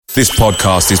This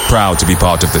podcast is proud to be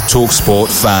part of the TalkSport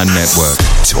Fan Network.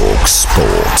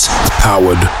 TalkSport.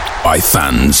 Powered by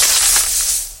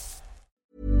fans.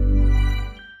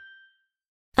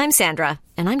 I'm Sandra,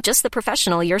 and I'm just the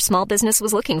professional your small business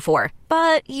was looking for.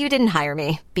 But you didn't hire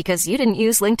me because you didn't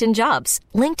use LinkedIn Jobs.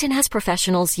 LinkedIn has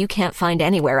professionals you can't find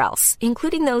anywhere else,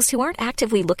 including those who aren't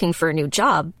actively looking for a new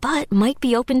job, but might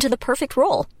be open to the perfect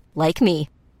role, like me.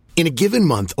 In a given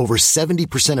month, over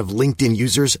 70% of LinkedIn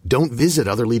users don't visit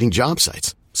other leading job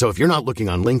sites. So if you're not looking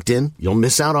on LinkedIn, you'll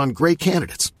miss out on great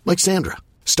candidates like Sandra.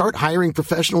 Start hiring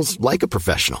professionals like a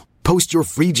professional. Post your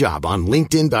free job on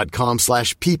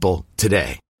linkedin.com/people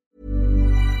today.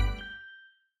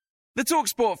 The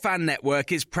TalkSport Fan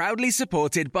Network is proudly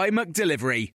supported by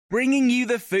McDelivery, bringing you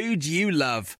the food you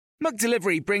love.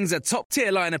 McDelivery brings a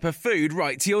top-tier lineup of food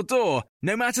right to your door.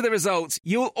 No matter the result,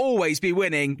 you'll always be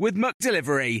winning with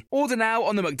McDelivery. Order now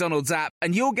on the McDonald's app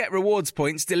and you'll get rewards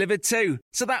points delivered too.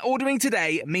 So that ordering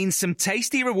today means some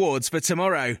tasty rewards for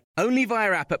tomorrow. Only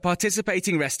via app at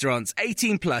participating restaurants.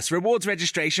 18 plus. Rewards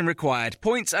registration required.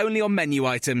 Points only on menu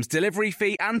items. Delivery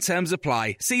fee and terms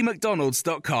apply. See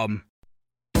mcdonalds.com.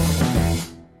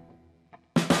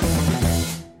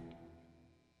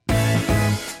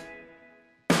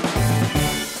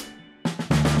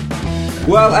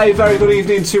 Well, a very good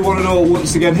evening to one and all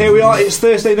once again. Here we are, it's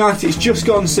Thursday night, it's just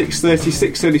gone 6:30,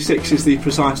 6:36 is the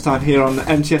precise time here on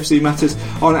MTFC Matters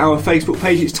on our Facebook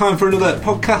page. It's time for another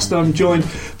podcast, and I'm joined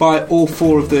by all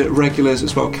four of the regulars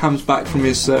as well. Cam's back from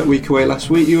his week away last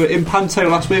week. You were in Panto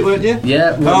last week, weren't you?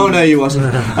 Yeah. Oh, no, you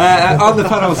wasn't. On the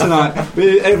panel tonight,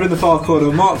 we're over in the far corner,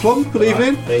 Mark Plum, good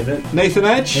evening. Evening. Nathan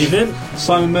Edge. Evening.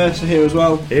 Simon Mercer here as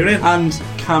well. Evening. And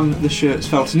Cam the Shirts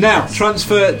Felton. Now,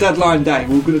 transfer deadline day.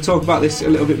 We're going to talk about this a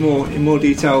little bit more in more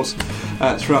details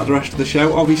throughout the rest of the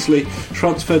show. Obviously,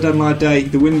 transfer deadline day,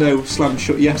 the window slammed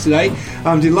shut yesterday.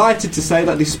 I'm delighted to say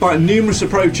that despite numerous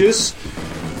approaches,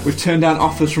 we've turned down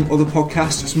offers from other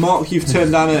podcasts. Mark, you've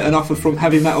turned down an offer from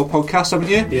Heavy Metal Podcast, haven't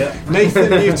you? Yeah.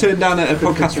 Nathan, you've turned down a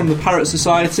podcast from the Parrot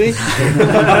Society.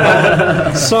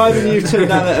 Simon, you've turned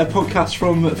down a podcast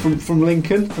from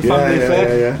Lincoln, a family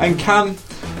affair. Yeah. And Cam,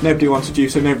 nobody wanted you,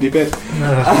 so nobody bid.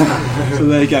 So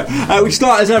there you go. We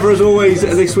start as ever, as always,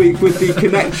 this week with the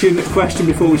connection question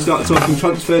before we start talking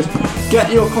transfers.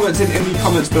 Get your comments in the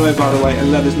comments below, by the way,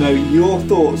 and let us know your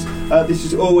thoughts. This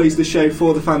is always the show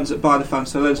for the fans, by the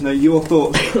fans, so let us know your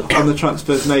thoughts on the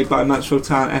transfers made by Mansfield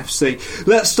Town FC.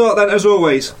 Let's start then, as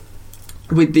always,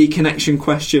 with the connection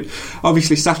question.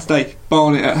 Obviously Saturday,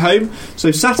 Barnet at home,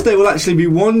 so Saturday will actually be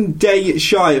 1 day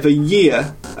shy of a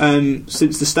year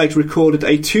since the Stags recorded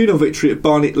a 2-0 victory at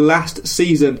Barnet last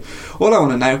season. All I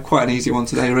want to know, quite an easy one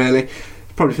today really,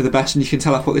 probably for the best, and you can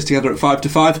tell I put this together at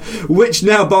 5-5, which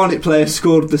now Barnet player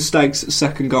scored the Stags'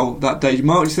 second goal that day.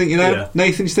 Mark, do you think you know? Yeah.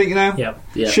 Nathan, do you think you know?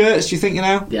 Yeah. Shirts, do you think you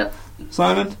know? Yeah.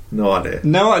 Simon? No idea.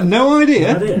 No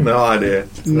idea? No idea.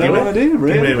 No idea,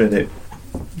 really? Give me a minute.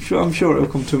 I'm sure it'll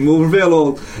come to him. We'll reveal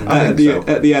all at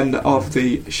the end of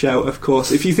the show, of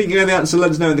course. If you think you know the answer,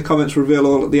 let us know in the comments. Reveal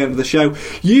all at the end of the show.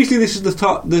 Usually this is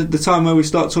the time where we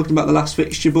start talking about the last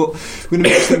fixture, but we're going to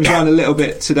mix things around a little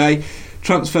bit today.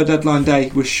 Transfer deadline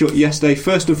day was shut yesterday.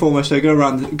 First and foremost, so go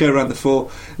around the four.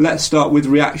 Let's start with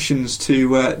reactions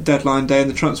to deadline day and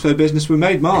the transfer business we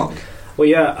made. Mark? Well,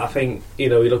 yeah, I think, you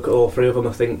look at all three of them.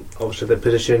 I think, obviously, the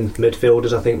position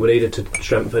midfielders, I think, we needed to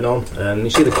strengthen on. And you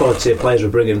see the quality of players we're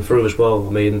bringing through as well. I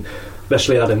mean,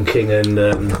 especially Adam King and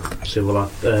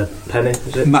Penny,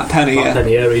 is it? Matt Penny,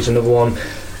 Penny, he's another one.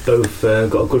 Both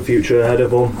got a good future ahead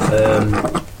of them.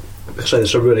 So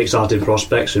there's some really exciting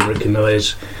prospects. And Ricky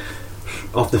Miller's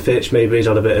off the pitch, maybe he's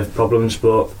had a bit of problems,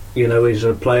 but, he's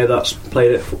a player that's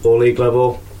played at football league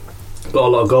level. Got a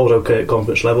lot of goals, okay, at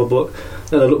conference level, but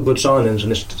they look good signings,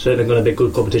 and it's certainly going to be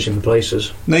good competition for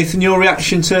places. Nathan, your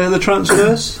reaction to the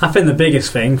transfers? I think the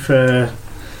biggest thing for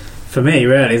me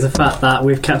really is the fact that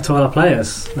we've kept all our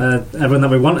players, everyone that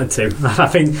we wanted to. I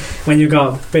think when you've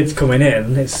got bids coming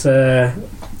in, it's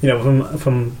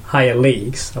from higher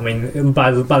leagues. I mean,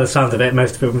 by the sound of it,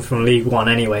 most of them from League One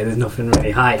anyway. There's nothing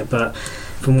really higher, but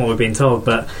from what we've been told,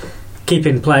 but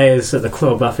keeping players at the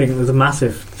club, I think, was a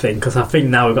massive thing, because I think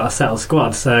now we've got a settled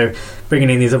squad. So bringing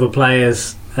in these other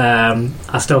players,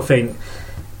 I still think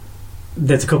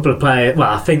there's a couple of players.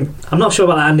 Well, I'm not sure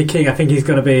about that Andy King. I think he's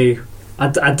going to be. I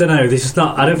don't know. This is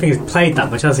not. I don't think he's played that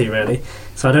much, has he? Really?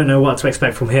 So I don't know what to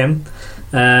expect from him.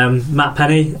 Matt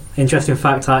Penny, interesting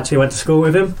fact, I actually went to school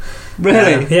with him.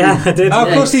 Really? Yeah, I did. Of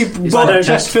course, he bought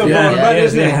Chesterfield Born and Bred,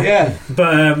 isn't he? Yeah.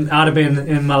 But I'd have been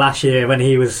in my last year when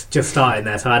he was just starting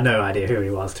there, so I had no idea who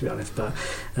he was, to be honest. But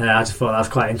I just thought that was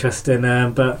quite interesting.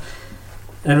 And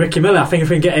Ricky Miller, I think if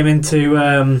we can get him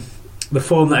into the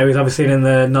form that he was obviously in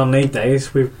the non-league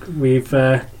days, we've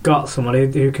got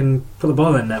somebody who can put the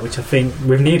ball in there, which I think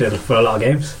we've needed for a lot of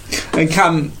games. And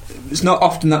Cam, it's not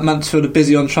often that Mansfield are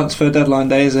busy on transfer deadline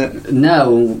day, is it?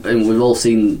 No, and we've all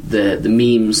seen the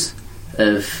memes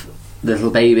of the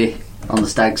little baby on the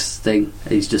Stags thing.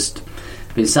 He's just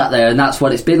been sat there, and that's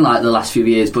what it's been like the last few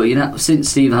years. But since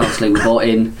Stephen Housley, we brought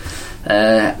in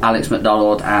Alex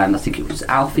McDonald and I think it was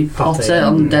Alfie Potter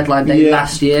on deadline day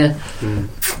last year.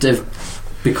 They've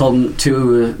become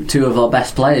two of our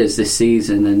best players this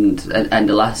season and end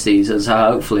of last season. So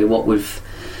hopefully what we've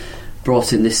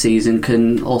brought in this season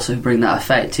can also bring that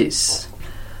effect.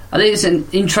 I think it's an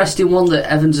interesting one that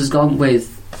Evans has gone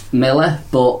with Miller,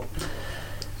 but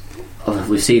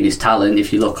we've seen his talent.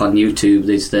 If you look on YouTube,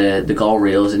 there's the goal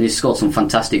reels, and he's scored some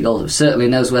fantastic goals. He certainly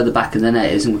knows where the back of the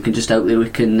net is, and we can just hope that we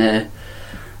can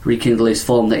rekindle his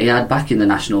form that he had back in the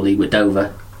National League with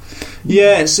Dover.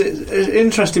 Yeah, it's an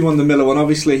interesting one, the Miller one.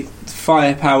 Obviously,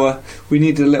 firepower, we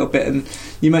needed a little bit, and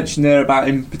you mentioned there about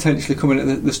him potentially coming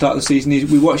at the start of the season.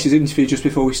 We watched his interview just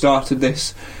before we started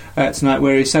this tonight,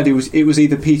 where he said it was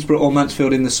either Peterborough or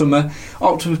Mansfield in the summer.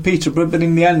 Opted for Peterborough, but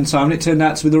in the end, Simon, it turned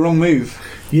out to be the wrong move.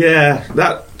 Yeah,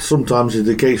 that sometimes is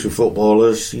the case with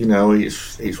footballers.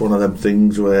 It's one of them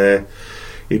things where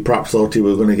he perhaps thought he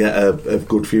was going to get a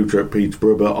good future at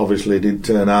Peterborough, but obviously it didn't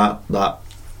turn out that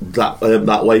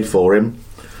way for him.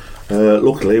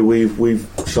 Luckily, we've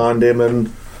signed him,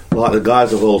 and like the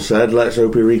guys have all said, let's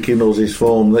hope he rekindles his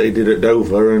form that he did at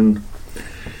Dover, and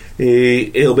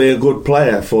he'll be a good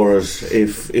player for us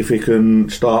if he can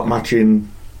start matching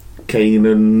Kane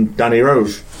and Danny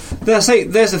Rose. There's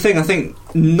the thing. I think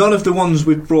none of the ones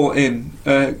we've brought in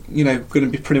are going to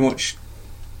be pretty much,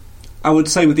 I would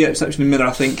say with the exception of Miller,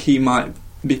 I think he might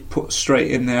be put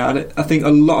straight in there. I think a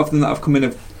lot of them that have come in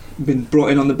have been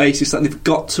brought in on the basis that they've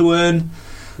got to earn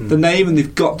the name and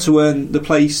they've got to earn the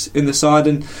place in the side,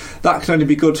 and that can only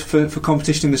be good for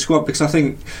competition in the squad, because I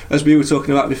think, as we were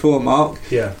talking about before, Mark,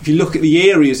 if you look at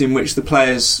the areas in which the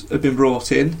players have been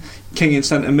brought in, King in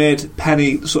centre mid,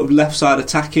 Penny sort of left side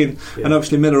attacking, and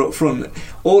obviously Miller up front,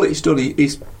 all it's done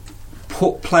is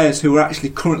put players who are actually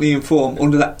currently in form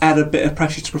under that added bit of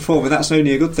pressure to perform, and that's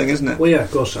only a good thing, isn't it? Well, yeah,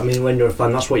 of course. I mean, when you're a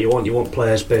fan, that's what you want. You want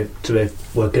players to be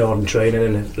working hard and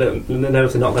training, and if they're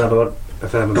not going to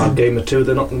have a bad game or two,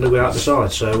 they're not going to go out the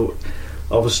side. So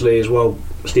obviously, as well,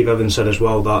 Steve Evans said as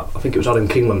well that I think it was Adam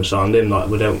King when we signed him, like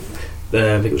we don't.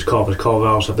 I think it was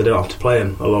Carvalho said they don't have to play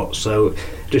him a lot, so it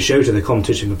just shows you the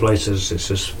competition for places. It's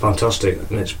just fantastic,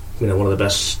 and it's one of the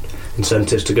best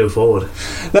incentives to go forward.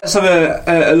 Let's have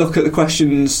a look at the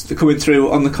questions that are coming through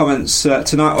on the comments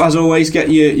tonight. As always, get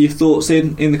your thoughts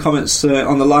in the comments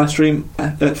on the live stream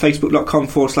at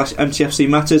facebook.com/MTFC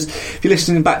Matters. If you're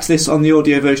listening back to this on the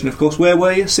audio version, of course, where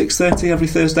were you? 6:30 every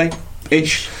Thursday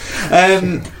ish.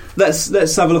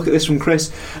 Let's have a look at this from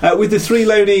Chris. With the 3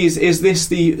 loanees, is this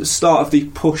the start of the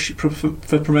push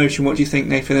for promotion? What do you think,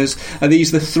 Nathan? Are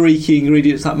these the 3 key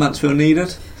ingredients that Mansfield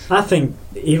needed? I think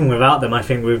even without them, I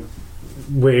think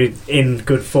we're in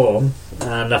good form,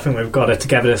 and I think we've got a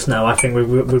togetherness now. I think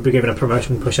we'd be given a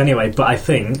promotion push anyway, but I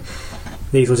think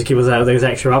these will just give us out those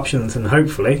extra options, and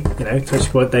hopefully,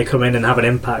 touch wood, they come in and have an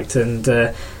impact, and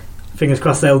fingers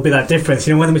crossed there'll be that difference.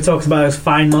 When we talked about those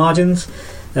fine margins,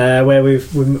 where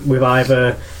we've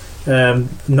either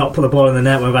not put the ball in the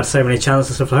net when we've had so many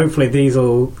chances and stuff, hopefully these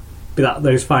will be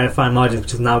those fine margins,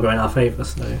 which is now going in our favour.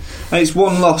 So. And it's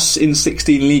 1 loss in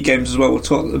 16 league games as well. We'll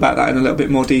talk about that in a little bit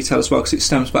more detail as well, because it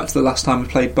stems back to the last time we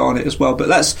played Barnet as well. But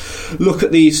let's look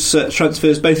at these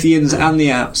transfers, both the ins and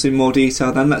the outs, in more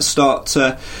detail. Then let's start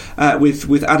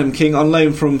with Adam King, on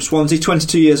loan from Swansea,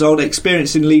 22 years old,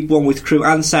 experienced in League One with Crewe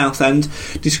and Southend,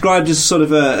 described as sort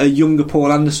of a younger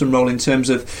Paul Anderson role in terms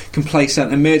of can play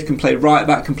centre mid, can play right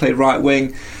back, can play right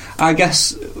wing. I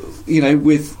guess,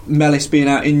 with Mellis being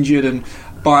out injured and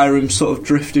Byram sort of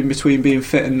drifting between being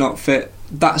fit and not fit,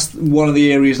 that's one of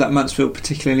the areas that Mansfield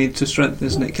particularly need to strengthen,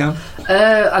 isn't it, Cam?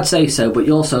 I'd say so, but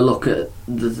you also look at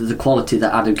the quality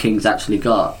that Adam King's actually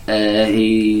got.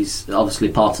 He's obviously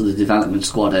part of the development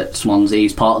squad at Swansea.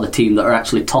 He's part of the team that are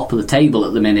actually top of the table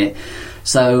at the minute.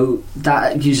 So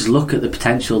that you just look at the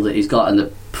potential that he's got and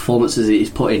the performances that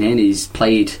he's putting in. He's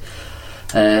played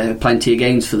plenty of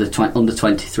games for the under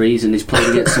 23s, and he's played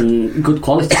against some good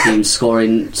quality teams,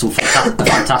 scoring a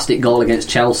fantastic goal against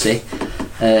Chelsea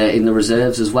in the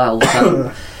reserves as well.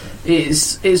 So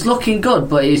it's looking good,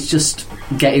 but it's just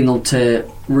getting them to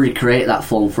recreate that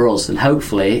form for us, and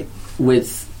hopefully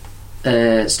with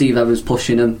Steve Evans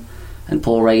pushing them and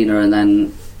Paul Rayner, and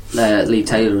then Lee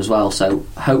Taylor as well. So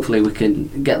hopefully we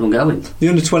can get them going. The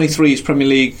under-23s Premier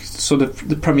League, sort of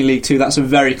the Premier League 2, that's a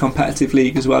very competitive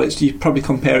league as well. You probably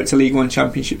compare it to League 1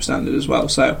 Championship standard as well.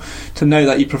 So to know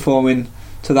that you're performing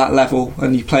to that level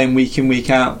and you're playing week in, week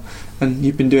out, and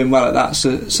you've been doing well at that,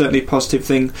 so certainly a positive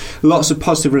thing. Lots of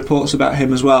positive reports about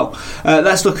him as well.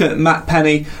 Let's look at Matt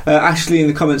Penny. Ashley in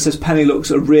the comments says Penny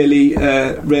looks really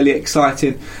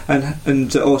exciting,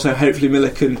 and also hopefully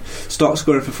Miller can start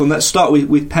scoring for fun. Let's start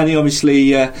with Penny,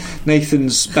 obviously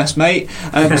Nathan's best mate.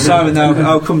 Simon, now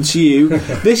I'll come to you.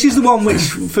 This is the one which,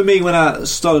 for me, when I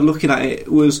started looking at it,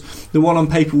 was the one on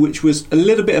paper which was a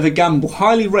little bit of a gamble.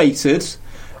 Highly rated,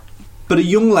 but a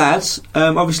young lad,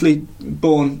 obviously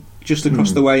born just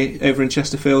across the way over in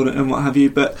Chesterfield and what have you,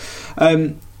 but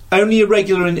only a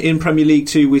regular in Premier League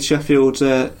 2 with Sheffield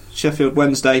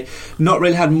Wednesday. Not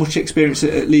really had much experience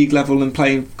at league level and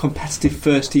playing competitive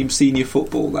first team senior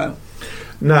football though.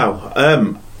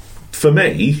 No, for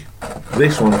me,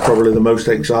 this one's probably the most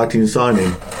exciting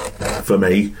signing for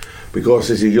me, because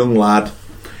he's a young lad.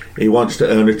 He wants to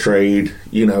earn a trade.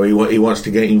 You know, he wants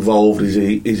to get involved. He's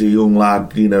a young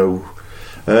lad. You know.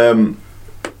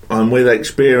 And with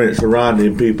experience around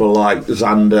him, people like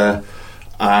Xander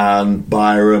and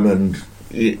Byram and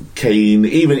Kane,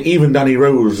 even Danny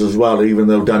Rose as well, even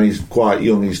though Danny's quite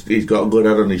young, he's got a good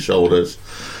head on his shoulders.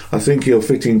 I think he'll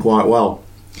fit in quite well,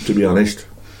 to be honest.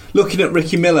 Looking at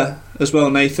Ricky Miller as well,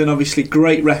 Nathan, obviously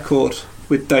great record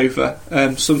with Dover,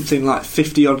 something like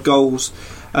 50-odd goals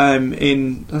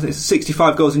in, I think it's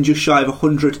 65 goals in just shy of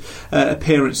 100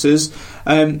 appearances,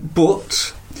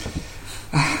 but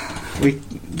we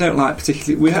don't like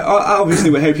particularly. Obviously,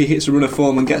 we hope he hits a run of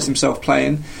form and gets himself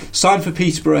playing. Signed for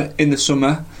Peterborough in the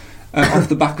summer, off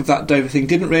the back of that Dover thing.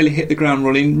 Didn't really hit the ground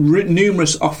running.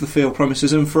 Numerous off the field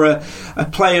promises, and for a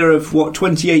player of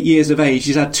 28 years of age,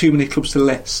 he's had too many clubs to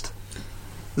list.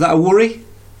 Is that a worry,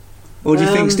 or do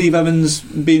you think Steve Evans,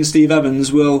 being Steve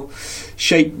Evans, will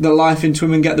shape the life into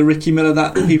him and get the Ricky Miller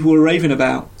that people were raving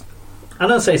about? I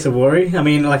don't say it's a worry. I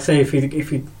mean, like I say, if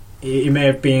he may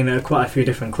have been at quite a few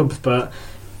different clubs, but at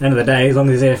the end of the day, as long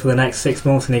as he's here for the next 6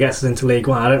 months and he gets us into League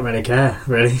One, I don't really care,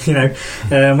 really. You know,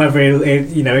 whether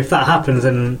if that happens,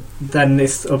 and then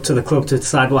it's up to the club to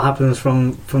decide what happens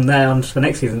from there on for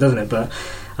next season, doesn't it? But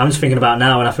I'm just thinking about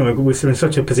now, and I think we're in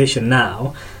such a position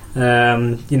now.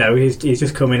 You know, he's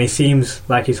just come in. He seems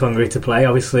like he's hungry to play.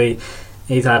 Obviously,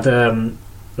 he's had,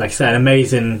 like I said,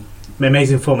 amazing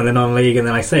form in the non-league, and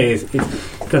then I say he's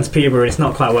gone to Peterborough. It's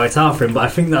not quite worked out for him, but I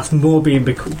think that's more being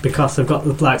because they've got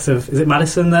the likes of, is it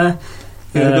Madison there?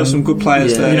 Yeah, they've got some good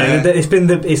players there. You know,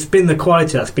 it's been the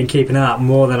quality that's been keeping out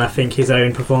more than I think his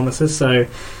own performances. So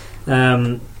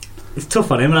it's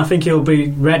tough on him, and I think he'll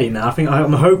be ready now.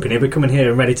 I'm hoping he'll be coming here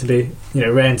and ready to be,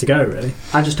 ready to go. Really,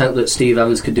 I just hope that Steve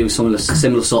Evans could do similar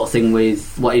sort of thing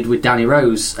with what he did with Danny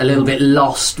Rose. A little bit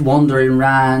lost, wandering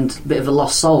around, bit of a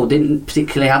lost soul. Didn't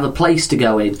particularly have a place to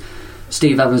go in.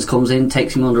 Steve Evans comes in,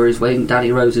 takes him under his wing.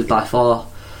 Danny Rose is by far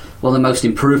one of the most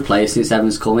improved players since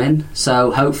Evans come in.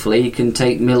 So hopefully he can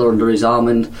take Miller under his arm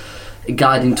and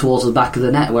guide him towards the back of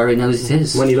the net where he knows it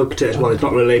is. When you look at it as well, he's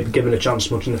not really given a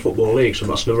chance much in the Football League, so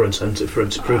that's another incentive for him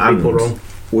to prove people wrong.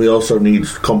 We also need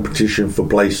competition for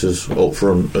places up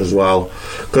front as well,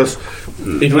 because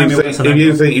if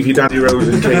you Danny Rose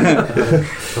and Kane, I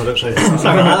don't say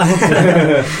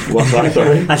what's that?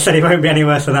 Sorry, I said he won't be any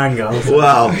worse than Angle.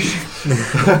 Well,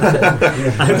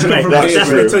 that's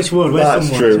true. Touch wood. That's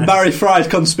true. Barry Fry's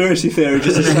conspiracy theory,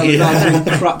 just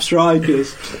to crap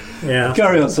strikers. Yeah,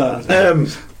 carry on, Sam.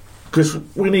 Because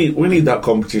we need that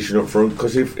competition up front.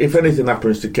 Because if anything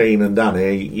happens to Kane and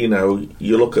Danny,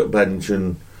 you look at bench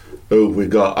and we've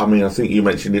got. I mean, I think you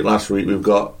mentioned it last week. We've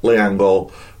got Lee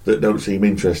Angle that don't seem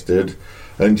interested,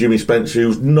 and Jimmy Spence,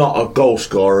 who's not a goal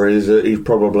scorer, he's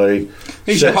probably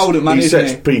a hold-up man. He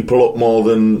sets people up more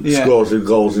than scores his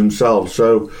goals himself.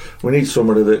 So we need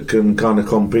somebody that can kind of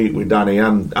compete with Danny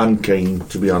and Kane,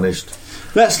 to be honest.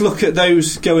 Let's look at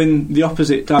those going the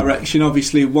opposite direction.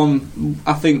 Obviously, one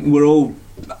I think we're all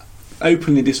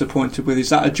openly disappointed with is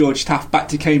that of George Taft back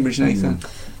to Cambridge, Nathan.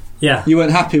 Yeah. You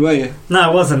weren't happy, were you? No, I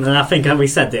wasn't, and I think we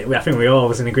said it. I think we all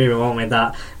was in agreement, weren't we,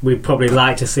 that we'd probably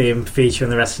like to see him feature in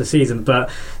the rest of the season. But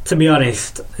to be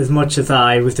honest, as much as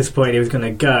I was disappointed he was going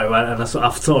to go, and I sort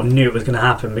of knew it was going to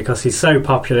happen because he's so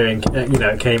popular in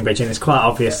Cambridge, and it's quite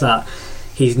obvious that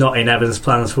he's not in Evans'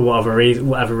 plans for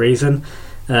whatever reason.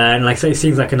 And like I say, he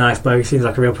seems like a nice bloke. He seems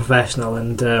like a real professional,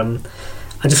 and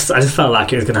I just felt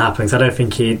like it was going to happen because I don't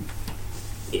think he's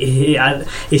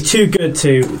too good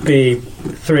to be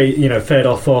third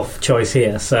or fourth choice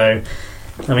here. So,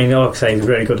 I say,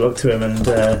 really good luck to him, and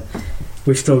I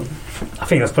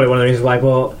think that's probably one of the reasons why I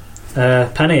bought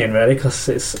Penny in, really, because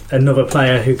it's another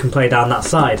player who can play down that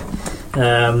side.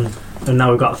 And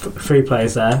now we've got 3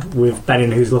 players there, with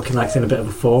Benning, who's looking like he's in a bit of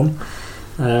a form.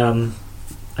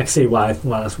 I can see why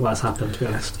that's happened, to be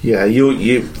honest. Yeah,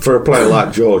 you for a player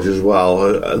like George as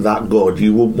well, that good,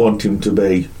 you wouldn't want him to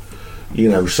be,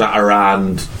 sat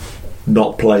around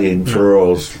not playing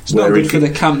for us. It's not good for the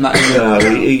camp, that.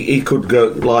 He could go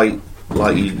like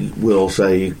we'll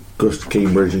say, he goes to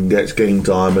Cambridge and gets game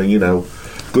time, and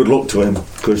good luck to him,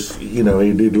 because he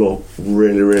did look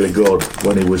really, really good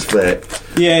when he was fit.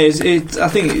 Yeah, I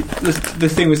think the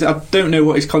thing was, I don't know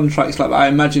what his contract's like, but I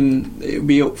imagine it would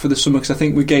be up for the summer, because I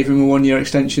think we gave him a 1-year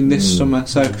extension this summer,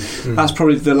 so that's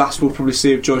probably the last we'll probably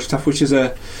see of George Taft, which is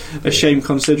a shame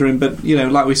considering. But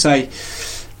like we say,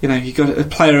 you've got a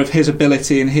player of his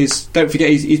ability and his. Don't forget,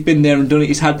 he's been there and done it.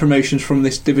 He's had promotions from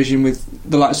this division with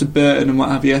the likes of Burton and what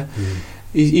have you.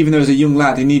 Even though he's a young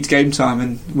lad, he needs game time,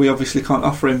 and we obviously can't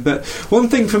offer him. But one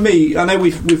thing for me, I know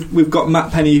we've got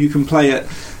Matt Penny, who can play at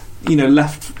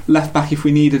left back if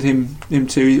we needed him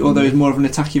to, although he's more of an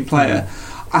attacking player.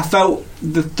 I felt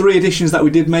the 3 additions that we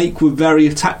did make were very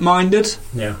attack minded.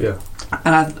 Yeah.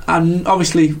 And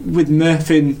obviously with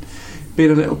Murphy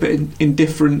being a little bit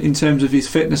indifferent in terms of his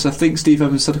fitness, I think Steve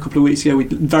Evans said a couple of weeks ago we're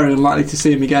very unlikely to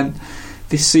see him again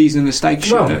this season in the Stag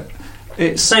Show. Well,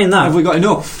 it's saying that, have we got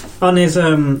enough? On his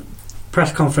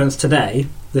press conference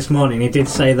this morning, he did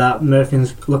say that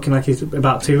Murphy's looking like he's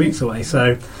about 2 weeks away.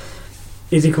 So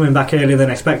is he coming back earlier than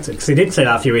expected? Because he did say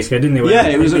that a few weeks ago, didn't he? Yeah,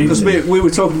 it was because we were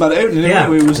talking about it opening,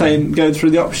 we were saying going through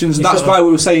the options. That's why we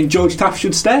were saying George Taft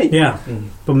should stay. Yeah,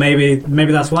 but maybe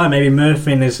that's why. Maybe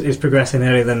Murphy is progressing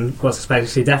earlier than what's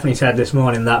expected. He definitely said this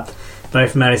morning that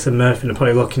both Merris and Murphy are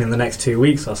probably looking in the next 2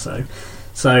 weeks or so.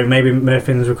 So maybe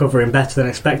Murphy's recovering better than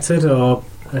expected, or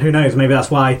who knows? Maybe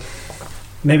that's why.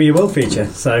 Maybe he will feature.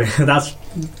 So that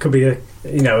could be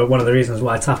one of the reasons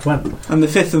why Taft went. And the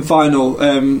 5th and final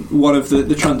one of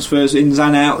the transfers, ins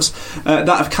and outs, that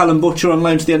of Callum Butcher on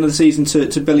loan to the end of the season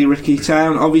to Billy Ricky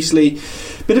Town. Obviously,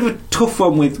 a bit of a tough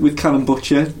one with Callum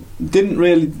Butcher. Didn't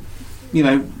really,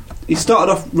 he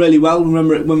started off really well.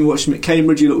 Remember when we watched him at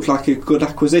Cambridge, he looked like a good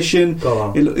acquisition.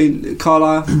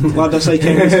 Carlisle. Why did I say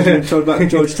Cambridge? We talked about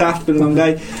George Taft, been a long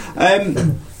day.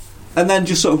 And then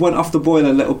just sort of went off the boil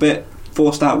a little bit,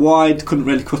 forced out wide, couldn't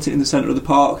really cut it in the centre of the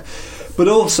park. But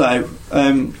also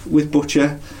with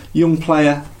Butcher, young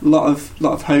player, lot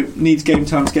of hope, needs game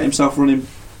time to get himself running,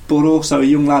 but also a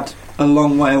young lad a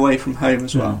long way away from home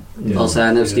as well. Yeah. Also,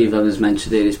 I know Steve Evans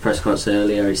mentioned in his press conference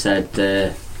earlier. He said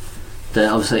that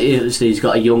obviously he's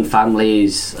got a young family.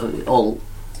 He's all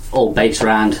based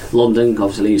around London.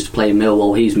 Obviously, he used to play in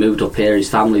Millwall. He's moved up here. His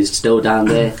family's still down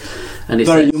there. And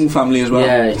very young family as well.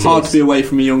 Yeah, hard to be away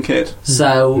from a young kid.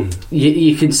 So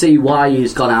you can see why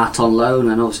he's gone out on loan,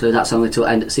 and obviously that's only till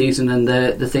end of season. And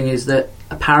the thing is that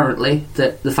apparently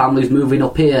that the family's moving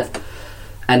up here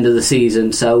end of the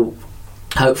season. So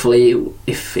hopefully,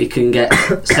 if he can get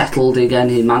settled again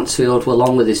in Mansfield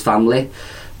along with his family,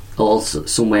 or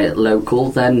somewhere local,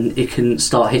 then he can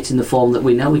start hitting the form that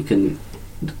we know he can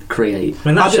create. I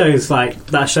mean, that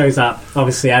shows that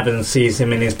obviously Evans sees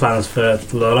him in his plans for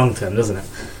the long term, doesn't it?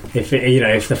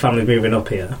 If the family's moving up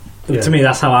here, to me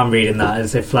that's how I'm reading that,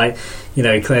 as if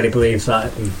he clearly believes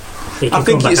that. I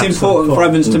think it's important for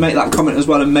Evans to make that comment as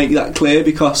well and make that clear,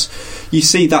 because you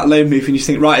see that loan move and you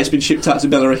think, right, it's been shipped out to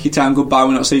Billericay Town, goodbye,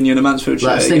 we're not seeing you in a Mansfield shirt.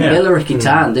 Let's think Billericay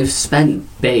Town, they've spent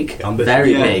big,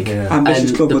 very big, and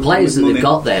the players that they've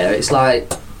got there, it's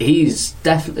like he's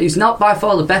not by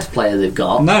far the best player they've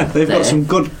got. No, they've got some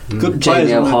good players.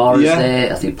 Jamie O'Hara's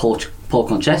there. I think Paul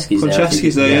Konchesky's there.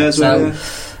 Konchesky's there, as well.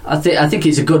 I think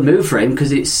it's a good move for him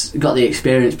because it's got the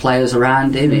experienced players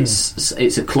around him.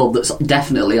 It's a club that's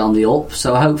definitely on the up,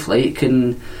 so hopefully it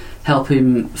can help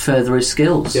him further his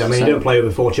skills. Yeah, I mean, you don't play over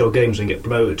 40 odd games and get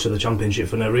promoted to the Championship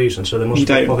for no reason, so there must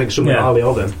be, I think, something highly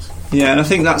of him. Yeah, and I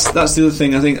think that's the other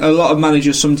thing. I think a lot of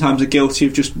managers sometimes are guilty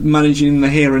of just managing in the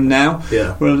here and now,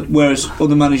 whereas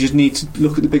other managers need to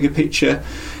look at the bigger picture.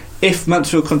 If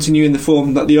Mansfield continue in the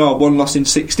form that they are, 1 loss in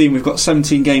 16, we've got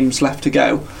 17 games left to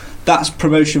go. That's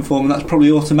promotion form, and that's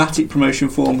probably automatic promotion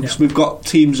form, because we've got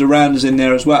teams around us in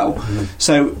there as well.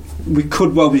 So we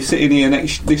could well be sitting here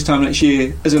this time next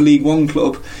year as a League One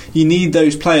club. You need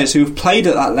those players who have played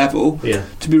at that level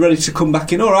to be ready to come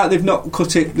back in. All right, they've not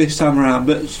cut it this time around,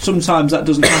 but sometimes that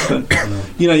doesn't happen.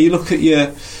 You look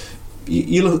at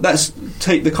let's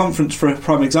take the conference for a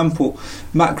prime example.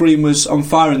 Matt Green was on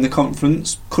fire in the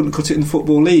conference, couldn't cut it in the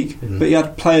Football League, but he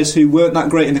had players who weren't that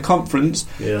great in the conference.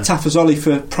 Tafazoli,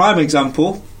 for prime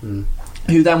example,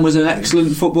 who then was an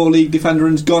excellent Football League defender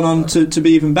and's gone on to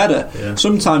be even better. Yeah.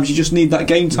 Sometimes you just need that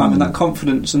game time and that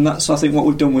confidence, and that's, I think, what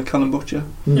we've done with Callum Butcher.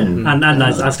 Yeah. And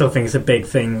I still think it's a big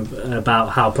thing about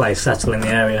how players settle in the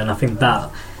area, and I think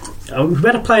that we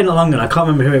had a player not long ago, I can't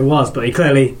remember who it was, but he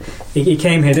clearly he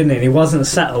came here, didn't he? And he wasn't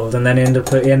settled, and then he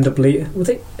ended up leaving.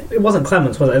 It wasn't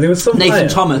Clements, was it? There was some Nathan player.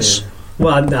 Thomas. Yeah.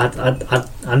 Well,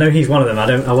 I know he's one of them.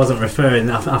 I wasn't referring.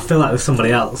 I feel like it was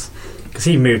somebody else because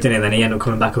he moved in and then he ended up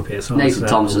coming back up here. So Nathan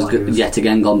Thomas has yet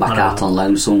again gone back out on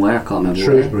loan somewhere. I can't remember.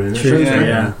 Shrewsbury,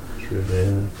 yeah.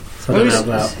 So I don't know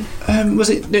about. Was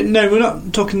it? No, we're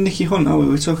not talking Nicky Hunt, are we?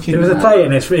 We're talking. There was a player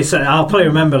in this. I'll probably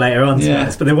remember later on. Yeah.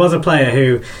 This, but there was a player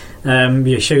who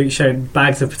showed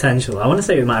bags of potential. I want to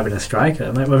say it might have been a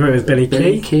striker. Whether it was Billy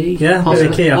Key. Yeah, possibly.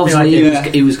 Billy Key. I feel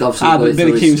like he was obviously going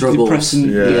Billy through Key his was struggles. depressing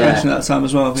at that time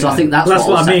as well. So I think that's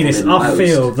what I mean. It's off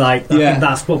field. Like I Yeah. think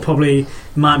that's what probably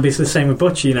might be the same with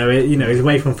Butcher. He's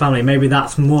away from family. Maybe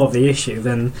that's more of the issue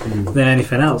than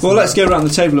anything else. Well, let's go around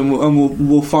the table and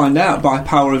we'll find out by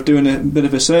power of doing a bit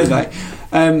of a survey.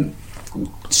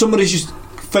 Somebody's just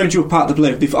phoned you up out of the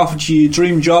blue. They've offered you your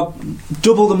dream job,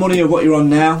 double the money of what you're on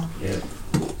now,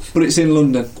 but it's in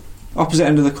London, opposite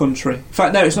end of the country. In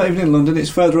fact, no, it's not even in London. It's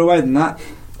further away than that.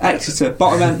 Exeter,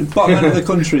 bottom end of the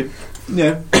country.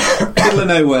 Middle of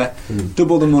nowhere.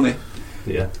 Double the money.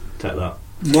 Yeah, take that.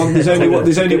 There's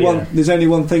only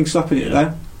one thing stopping it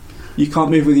though. You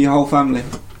can't move with your whole family.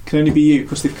 It can only be you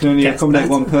because they can only accommodate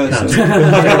one person.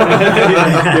 I'm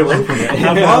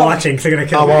not watching, so they're going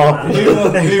to kill me.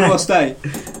 Who will stay?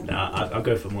 Nah, I'll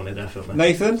go for money definitely.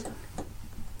 Nathan?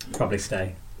 Probably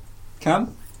stay.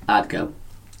 Cam? I'd go.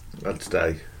 I'd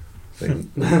stay.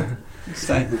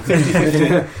 Stay.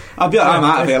 50-50. I'm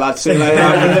out of here, lads. See you later.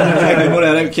 Take the money,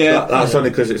 I don't care. That's only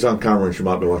because it's on camera and she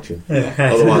might be watching.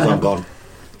 Otherwise, I'm gone.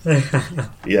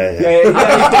 Yeah.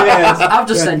 I've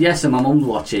just said yes and my mum's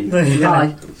watching.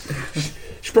 Hi.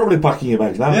 She's probably packing your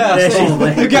bags now. Yeah,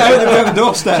 probably. You get out there on the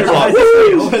doorstep. See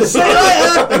you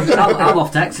later. I'm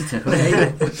off to Exeter.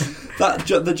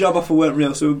 The job offer weren't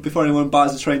real, so before anyone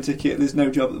buys a train ticket, there's no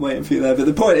job waiting for you there. But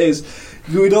the point is,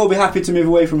 we'd all be happy to move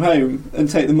away from home and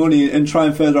take the money and try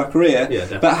and further our career.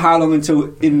 Yeah, but how long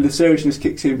until the seriousness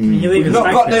kicks in? We've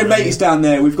got no mates down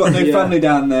there. We've got no family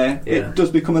down there. Yeah. It does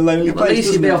become a lonely place. At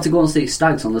least you'll be it? able to go and see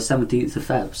Stags on the 17th of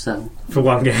Feb. So for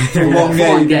one game. For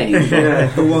one game. Yeah.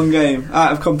 For one game.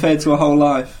 Out of compared to a whole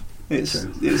life. It's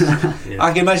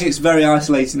I can imagine it's very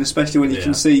isolating, especially when you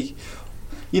can see.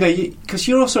 Because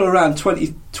you're also around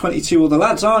 22 other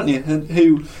lads, aren't you? And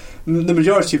who, the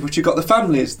majority of which have got the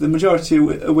families, the majority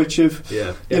of which have,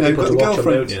 got the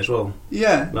girlfriends as well.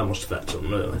 Yeah, that must affect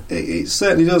them really. It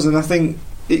certainly does, and I think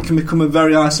it can become a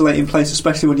very isolating place,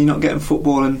 especially when you're not getting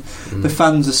football and the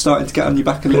fans are starting to get on your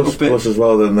back a little bit. Plus, as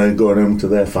well, then they're going home to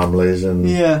their families, and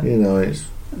it's.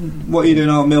 What are you doing?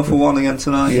 Oh, meal for one again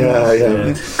tonight.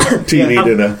 Yeah. TV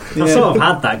dinner. I've sort of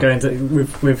had that going to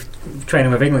with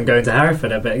training with England, going to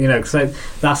Hereford a bit, because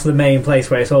that's the main place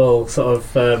where it's all sort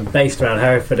of based around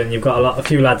Hereford, and you've got a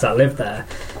few lads that live there,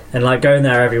 and like going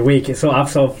there every week. It's I've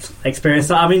sort of experienced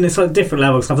that. I mean, it's like different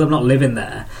levels. I'm not living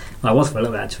there. Well, I was for a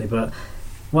little bit actually, but.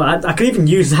 Well, I could even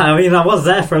use that. I mean, I was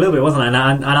there for a little bit, wasn't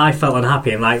I? And I felt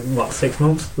unhappy in 6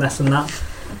 months, less than that.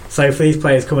 So for these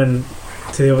players coming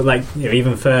to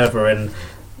even further, and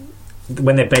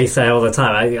when they're based there all the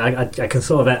time, I can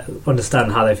sort of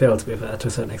understand how they feel, to be fair, to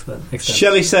a certain extent.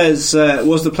 Shelley says,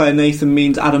 was the player Nathan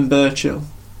means Adam Burchill?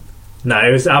 No,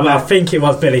 it was. I think it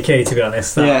was Billy Key, to be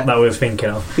honest. That we were thinking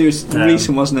of. It was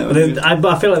recent, wasn't it? But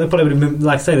I feel like there probably would have been,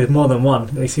 like I say, there's more than one.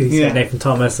 You see Nathan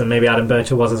Thomas and maybe Adam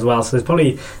Burchill was as well. So there's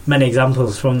probably many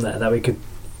examples from there that we could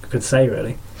say,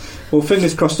 really. Well,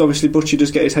 fingers crossed. Obviously, Butcher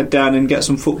does get his head down and get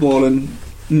some football and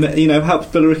helps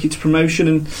Billericay to promotion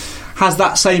and has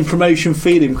that same promotion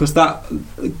feeling, because that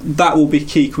will be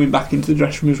key coming back into the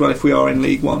dressing room as well if we are in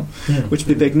League One, which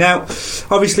would be big. Now,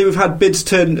 obviously, we've had bids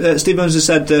turn. Steve Owens has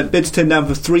said bids turned down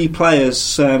for 3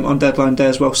 players on deadline day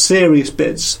as well. Serious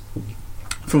bids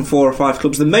from 4 or 5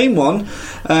 clubs. The main one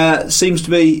seems to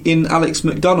be in Alex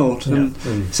McDonald. And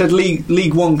said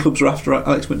League One clubs are after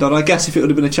Alex McDonald. I guess if it would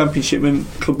have been a Championship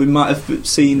club, we might have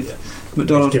seen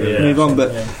McDonald move on.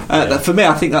 But for me,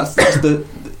 I think that's the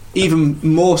even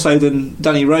more so than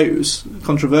Danny Rose.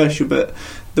 Controversial, but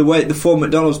the way the form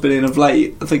McDonald's been in of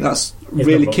late, I think that's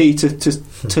really key to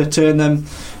turn them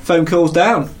phone calls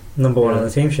down. Number 1 on the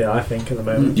team sheet, I think, at the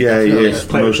moment. Yeah, he is,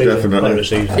 most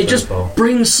definitely. It just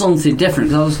brings something different,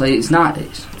 because obviously it's not.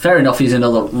 Fair enough, he's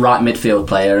another right midfield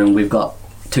player, and we've got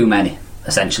too many,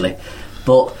 essentially.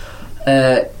 But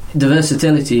the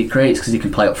versatility he creates, because he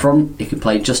can play up front, he can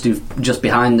play just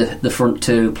behind the front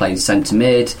two, playing centre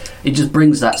mid. It just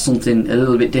brings that something a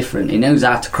little bit different. He knows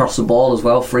how to cross the ball as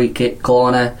well, free kick,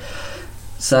 corner.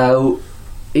 So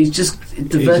he's just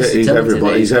the versatility. He's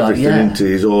everybody. He's everything yeah. into.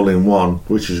 He's all in one,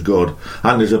 which is good.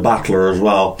 And he's a battler as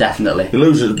well. Definitely. He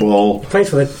loses the ball. He plays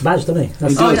for the badge, doesn't he?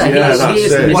 That's he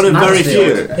is one of very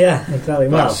few. Yeah, exactly.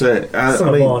 Well, That's it.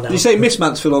 Did you say Miss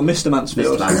Mansfield or Mr.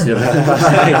 Mansfield?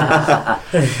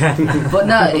 But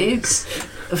no, it's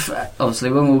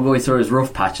obviously when we were going through his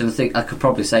rough patch, and I think I could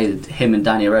probably say that him and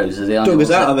Danny Rose are the only dug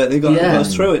us out of it. They got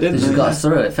us through it, didn't they? They got us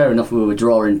through it. Fair enough, we were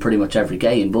drawing pretty much every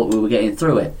game, but we were getting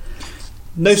through it.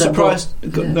 No surprise.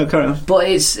 No, carry on. But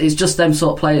it's just them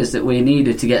sort of players that we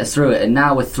needed to get us through it, and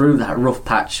now we're through that rough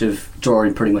patch of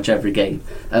drawing pretty much every game,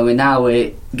 and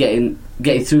we're getting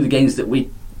through the games that we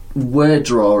were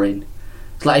drawing.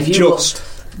 Like if you just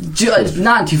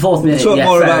 94th minute,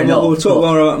 we'll talk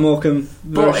more about Morecambe.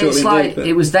 But it's like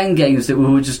it was then games that we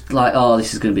were just like, oh,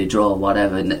 this is going to be a draw,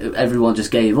 whatever, and everyone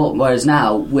just gave up. Whereas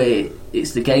now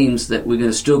it's the games that we're going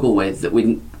to struggle with that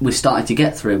we're starting to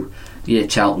get through. Your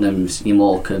Cheltenhams, your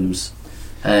Morecambes,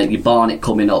 your Barnet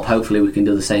coming up. Hopefully we can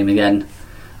do the same again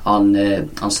on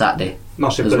Saturday.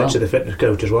 Massive credit to the fitness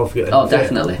coach as well for getting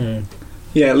definitely.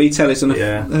 Yeah, Lee Telly's done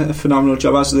a phenomenal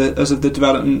job, as of the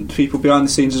development people behind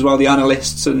the scenes as well, the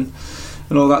analysts and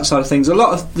all that side of things. A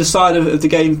lot of the side of the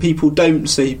game people don't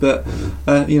see, but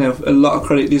a lot of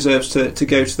credit deserves to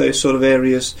go to those sort of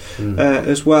areas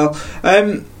as well.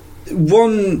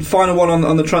 One final one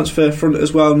on the transfer front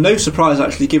as well. No surprise,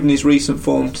 actually, given his recent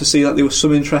form, to see that there was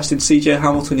some interest in CJ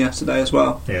Hamilton yesterday as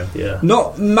well. Yeah.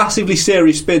 Not massively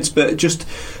serious bids, but just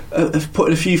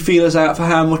putting a few feelers out for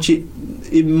how much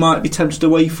it might be tempted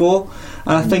away for.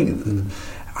 And I think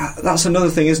that's another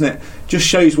thing, isn't it? Just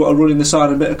shows what a run in the side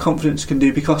and a bit of confidence can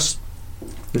do, because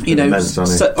September,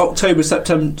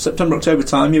 October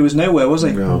time, he was nowhere, was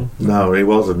he? No, he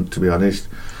wasn't, to be honest.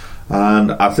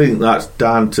 And I think that's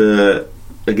down to,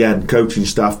 again, coaching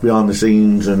staff behind the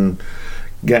scenes and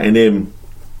getting him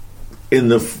in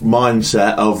the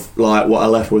mindset of like what a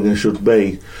left winger should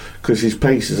be, because his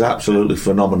pace is absolutely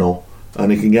phenomenal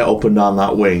and he can get up and down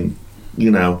that wing,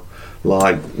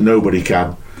 like nobody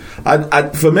can.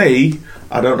 For me,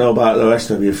 I don't know about the rest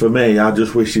of you. For me, I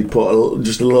just wish he'd put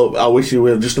I wish he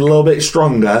were just a little bit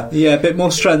stronger. Yeah, a bit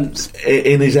more strength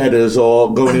in his headers,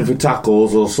 or going in for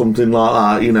tackles or something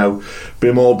like that.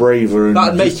 Be more braver. And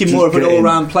that'd make him more of an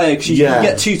all-round player, because you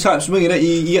get two types of winger.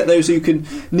 You get those who can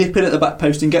nip in at the back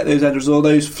post and get those headers, or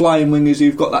those flying wingers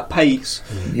who've got that pace.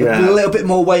 Yeah, a little bit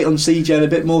more weight on CJ and a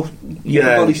bit more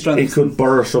body strength. He could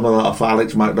borrow some of that off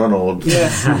Alex McDonald.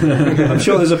 Yeah, I'm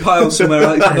sure there's a pile somewhere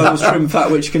Alex McDonald's trim fat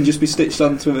which can just be stitched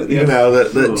onto him at the end.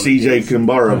 That CJ can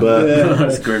borrow, but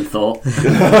that's a grim thought.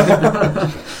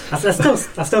 I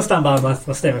still stand by my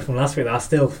statement from last week that I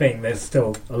still think there's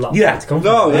still a lot to come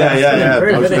from. Oh yeah, definitely.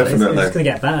 It's going to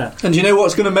get better. And do you know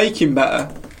what's going to make him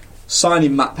better?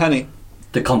 Signing Matt Penny.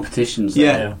 The competitions.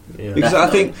 Yeah. Because I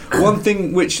think one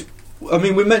thing which,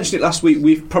 we mentioned it last week.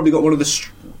 We've probably got one of the.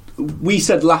 We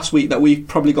said last week that we've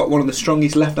probably got one of the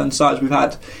strongest left-hand sides we've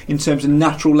had in terms of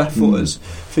natural left footers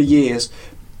for years.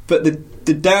 But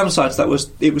the downside to that was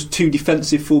it was two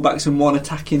defensive fullbacks and one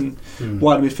attacking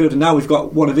wide midfielder. Now we've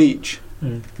got one of each.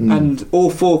 And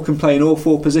all four can play in all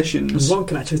four positions. And one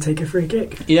can actually take a free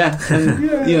kick. Yeah,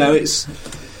 and it's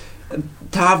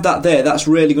to have that there. That's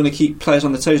really going to keep players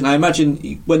on their toes. And I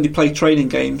imagine when they play training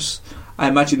games, I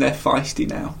imagine they're feisty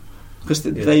now, because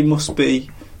they must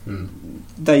be.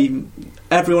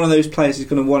 Every one of those players is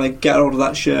going to want to get hold of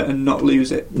that shirt and not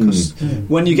lose it, because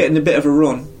when you're getting a bit of a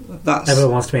run,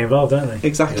 everyone wants to be involved, don't they?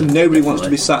 Exactly. Nobody wants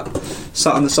to be sat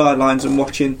on the sidelines and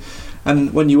watching.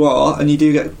 And when you are, and you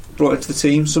do get brought into the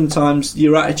team, sometimes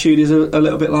your attitude is a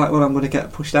little bit like, well, I'm going to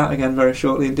get pushed out again very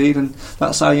shortly indeed, and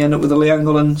that's how you end up with a Lee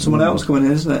Angle and someone else coming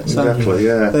in, isn't it? So, exactly,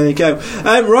 yeah. There you go.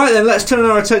 Right then, let's turn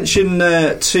our attention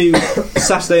to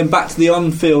Saturday and back to the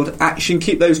on-field action.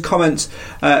 Keep those comments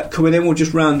coming in. We'll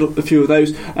just round up a few of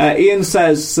those. Ian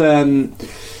says in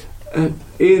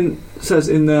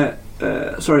there.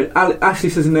 Ashley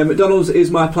says in there, McDonald's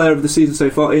is my player of the season so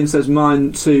far. Ian says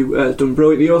mine too, done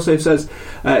brilliant. He also says,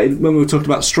 when we were talking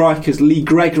about strikers, Lee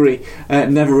Gregory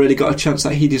never really got a chance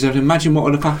that he deserved. Imagine what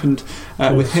would have happened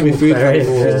with him if we had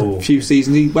a few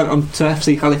seasons. He went on to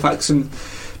FC Halifax and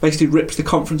basically ripped the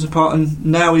conference apart, and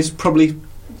now he's probably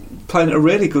playing at a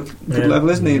really good level,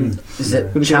 isn't he? And he's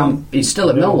still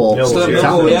at Millwall.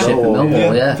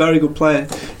 Millwall, yeah. Very good player.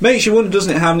 Makes you wonder,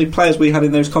 doesn't it, how many players we had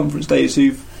in those conference days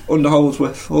who've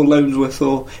Underholdsworth or Loansworth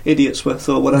or Idiotsworth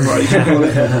or whatever I used to call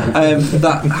it,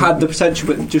 that had the potential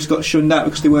but just got shunned out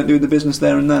because they weren't doing the business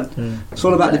there and then. It's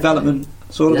all about development.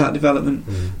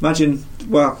 Imagine,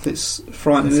 it's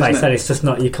frightening, isn't like it? I said, it's just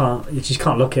not, you just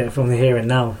can't look at it from the here and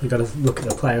now. You've got to look at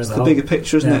the player as a whole. The bigger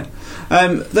picture, isn't it?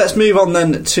 Let's move on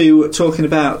then to talking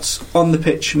about on the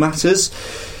pitch matters.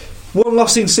 One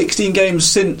loss in 16 games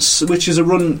since, which is a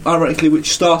run, ironically,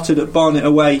 which started at Barnet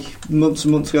away months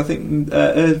and months ago, I think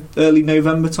early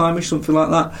November time-ish, something like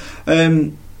that.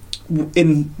 In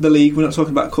the league, we're not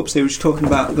talking about cups here, we're just talking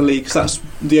about the league, because that's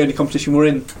the only competition we're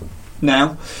in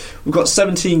now. We've got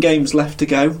 17 games left to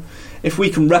go. If we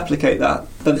can replicate that,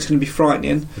 then it's going to be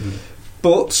frightening.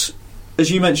 But,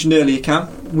 as you mentioned earlier,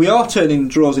 Cam, we are turning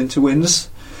draws into wins.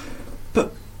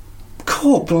 But,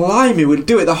 God blimey, we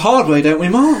do it the hard way, don't we,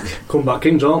 Mark? Comeback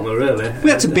kings, aren't we, really?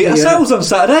 We had to beat ourselves on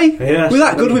Saturday. Yeah, we're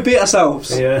that good, we beat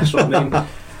ourselves. Yeah, that's what I mean.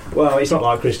 Well, it's not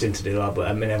like Christian to do that, but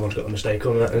I mean, everyone's got a mistake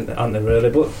on it, aren't they, really?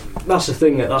 But that's the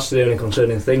thing, that's the only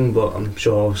concerning thing, but I'm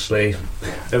sure, obviously,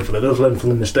 hopefully they'll learn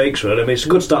from the mistakes, really. I mean, it's a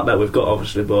good start that we've got,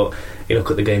 obviously, but you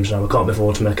look at the games now, we can't be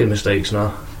forward to making mistakes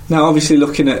now. Now, obviously,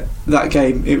 looking at that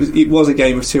game, it was a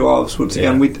game of two halves, once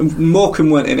again. Morecambe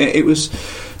weren't in it. It was,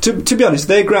 to be honest,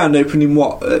 their ground opening,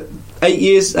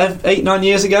 8-9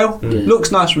 years ago.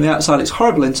 Looks nice from the outside. It's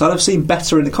horrible inside. I've seen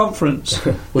better in the conference.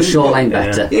 Was Shore Lane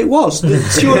better? It was. The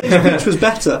Shore Lane pitch was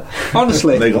better.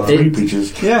 Honestly, they got 3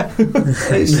 pitches. Yeah,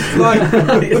 it's like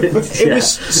it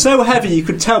was so heavy. You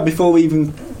could tell before we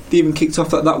even kicked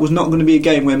off that was not going to be a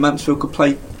game where Mansfield could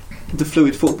play the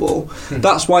fluid football.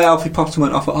 That's why Alfie Potter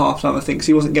went off at half time, I think, because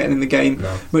he wasn't getting in the game.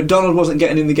 No. McDonald wasn't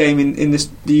getting in the game in the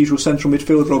usual central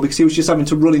midfield role because he was just having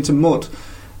to run into mud.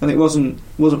 And it wasn't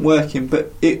working,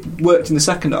 but it worked in the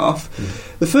second half.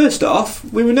 The first half,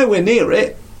 we were nowhere near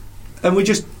it, and we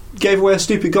just gave away a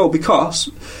stupid goal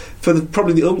because, for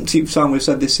probably the umpteenth time we've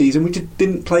said this season, we just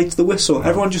didn't play to the whistle.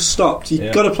 Everyone just stopped.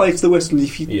 You've got to play to the whistle.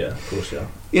 If you, of course,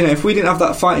 if we didn't have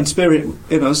that fighting spirit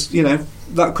in us,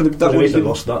 that could have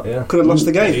lost that. Yeah, could have lost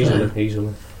the game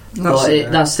easily.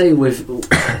 That's the thing with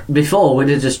before we'd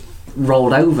have just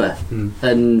rolled over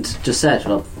and just said,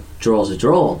 well, draw's a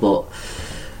draw, but.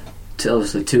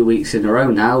 Obviously 2 weeks in a row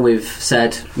now we've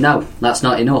said no, that's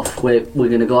not enough, we're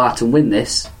going to go out and win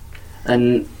this,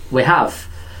 and we have.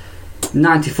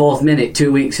 94th minute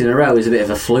 2 weeks in a row is a bit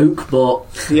of a fluke,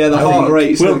 but the heart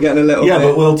rate's still getting a little bit.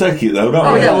 But we'll take it though,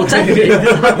 don't we? We'll take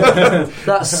it.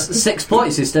 That's 6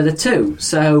 points instead of 2,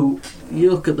 so you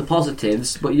look at the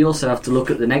positives, but you also have to look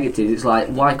at the negatives. It's like,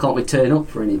 why can't we turn up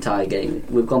for an entire game?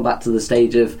 We've gone back to the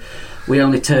stage of we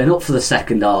only turn up for the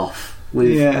second half.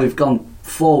 We've gone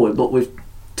forward, but we've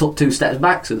took 2 steps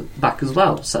back as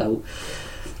well. So,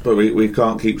 but we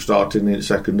can't keep starting in the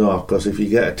second half, because if you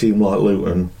get a team like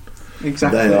Luton,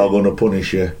 exactly, they are going to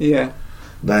punish you. Yeah,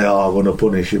 they are going to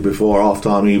punish you before half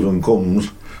time even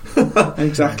comes.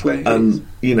 Exactly, and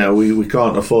we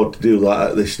can't afford to do that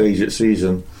at this stage of the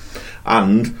season.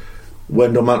 And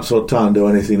when do Mansfield Town do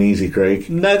anything easy, Craig?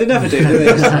 No, they never do they?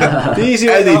 The easy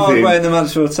way, the hard way, in the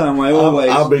Mansfield Town way, always.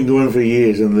 I've been going for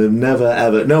years, and they've never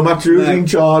ever, no matter who's in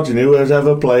charge and who has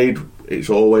ever played, it's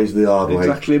always the hard way.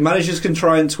 Exactly. Managers can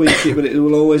try and tweak it, but it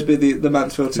will always be the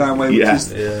Mansfield Town way, which is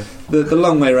the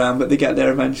long way round. But they get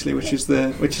there eventually, which is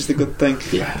the good thing.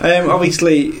 Yeah.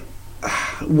 Obviously,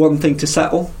 one thing to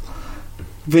settle.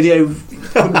 Video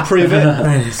couldn't prove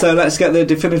it, so let's get the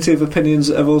definitive opinions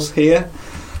of us here.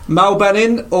 Mal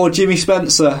Benning or Jimmy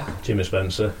Spencer? Jimmy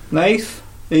Spencer. Nath?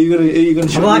 Are you going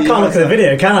to show me? Well, I can't look at the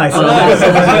video, can I? So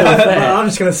I'm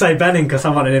just going to say Benning because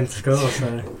I wanted him to score,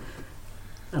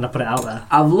 and I put it out there.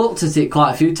 I've looked at it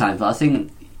quite a few times, but I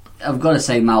think I've got to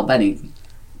say Mal Benning,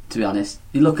 to be honest.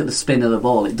 You look at the spin of the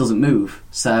ball, it doesn't move,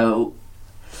 so...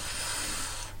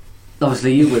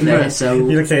 Obviously, you were there, so...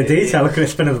 You looked at the detail, look at the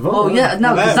spin of the ball. Oh, yeah,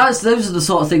 no, because those are the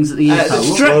sort of things that the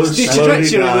EFL... The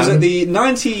trajectory was at the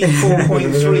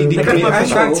 94.3 degree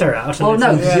angle. Well,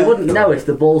 no, because you wouldn't know if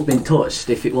the ball's been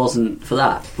touched if it wasn't for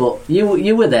that. But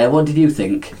you were there, what did you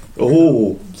think?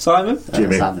 Oh, Simon?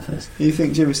 Jimmy. Simon first. You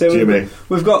think Jimmy? So Jimmy.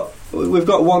 We've got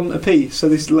one apiece, so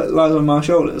this lies on my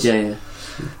shoulders. Yeah.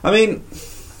 I mean,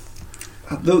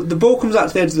 the ball comes out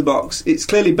to the edge of the box. It's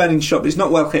clearly Benning's shot, but it's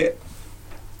not well hit.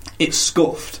 It's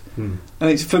scuffed, and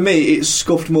for me it's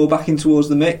scuffed more back in towards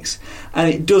the mix,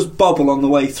 and it does bobble on the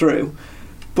way through.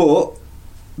 But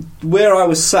where I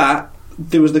was sat,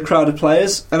 there was the crowd of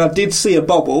players, and I did see a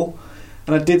bobble,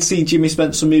 and I did see Jimmy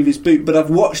Spencer move his boot, but I've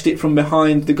watched it from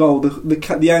behind the goal,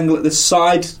 the angle at the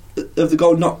side of the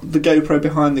goal, not the GoPro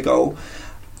behind the goal,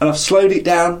 and I've slowed it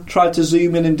down, tried to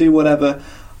zoom in and do whatever.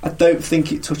 I don't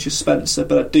think it touches Spencer,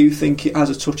 but I do think it has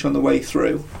a touch on the way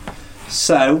through.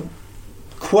 So,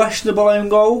 questionable own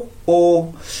goal,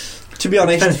 or, to be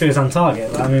honest, Depends if it was on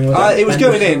target. I mean, it was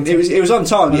going in. It was on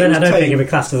target. I don't think it'd be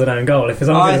classed as an own goal. If it was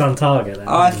on target, then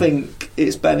I think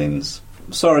it's Bennings.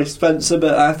 Sorry, Spencer,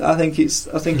 but I think it's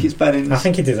Bennings. I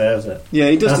think he deserves it. Yeah,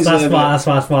 he does deserve it. That's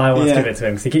why I want to give it to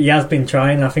him, because he has been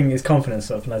trying. I think his confidence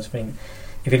up, and I just think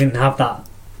if he didn't have that,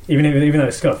 even though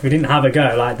it's scuffed, if he didn't have a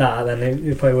go like that, then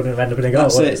it probably wouldn't have ended up in a goal.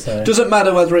 That's it. So. Doesn't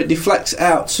matter whether it deflects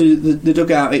out to the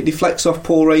dugout, it deflects off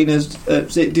Paul Rayner's,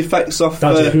 it deflects off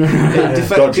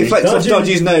deflects off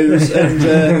Dodgy's nose, and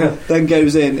then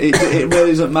goes in. It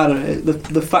really doesn't matter.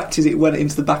 The fact is, it went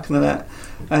into the back of the net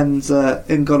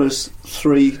and got us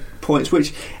 3 points,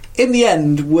 which in the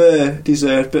end were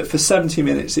deserved. But for 70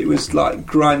 minutes, it was like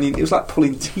grinding. It was like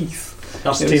pulling teeth.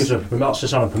 That's the teams that's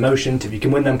just on a promotion. If you can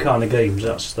win them kind of games,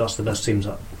 that's the best teams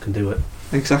that can do it.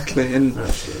 Exactly, and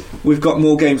we've got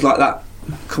more games like that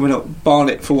coming up.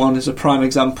 Barnet, for one, is a prime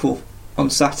example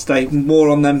on Saturday. More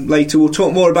on them later. We'll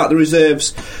talk more about the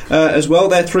reserves as well.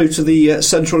 They're through to the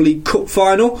Central League Cup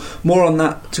final. More on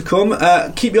that to come.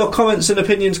 Keep your comments and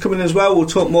opinions coming as well. We'll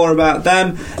talk more about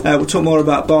them. We'll talk more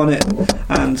about Barnet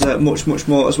and much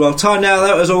more as well. Time now,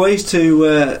 though, as always,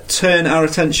 to turn our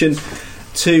attention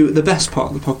to the best part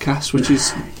of the podcast, which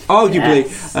is arguably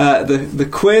the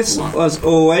quiz, as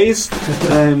always,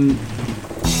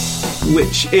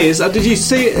 which is did you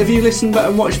see it? Have you listened back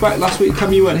and watched back last week?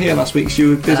 Cam, you weren't here last week because you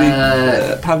were busy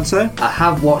Panto. I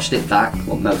have watched it back,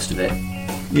 well, most of it.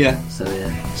 Yeah.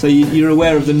 So you're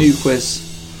aware of the new quiz?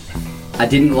 I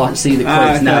didn't see the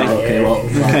quiz. No.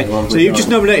 Okay. So you've just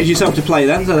nominated yourself to play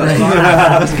then. So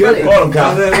that's good. Well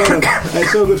done.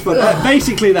 It's all good fun.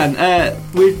 Basically, then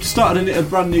we've started a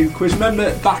brand new quiz.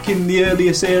 Remember back in the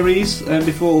earlier series,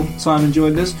 before Simon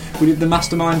joined us, we did the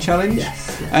Mastermind Challenge.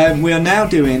 Yes. We are now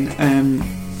doing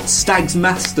Stag's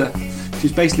Master, which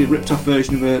is basically a ripped-off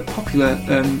version of a popular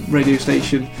radio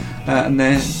station and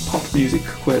their pop music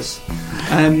quiz.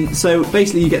 So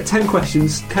basically you get 10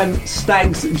 questions, 10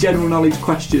 Stags general knowledge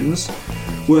questions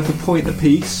worth a point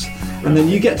apiece, and then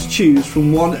you get to choose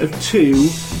from one of 2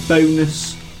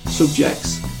 bonus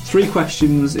subjects. 3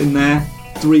 questions in there,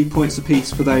 3 points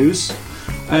apiece for those.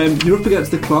 You're up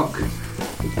against the clock,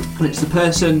 and it's the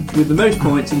person with the most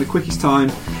points in the quickest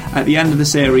time at the end of the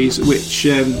series, which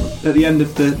at the end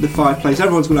of the 5 plays,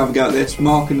 everyone's going to have a go at this.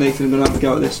 Mark and Nathan are going to have a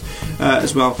go at this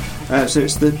as well. So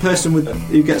it's the person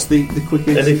who gets the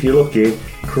quickest. And if you're lucky,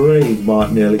 Craig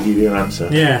might nearly give you an answer.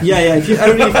 Yeah.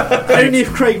 Only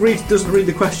if Craig doesn't read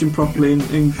the question properly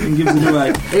and gives it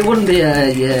away. It wouldn't be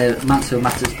a Mansfield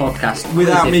Matters podcast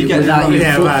without me getting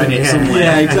it somewhere.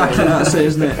 Yeah, exactly. That's it,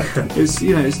 isn't it?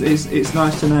 It's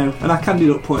nice to know, and I can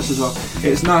deduct points as well.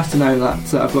 It's nice to know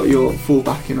that I've got your full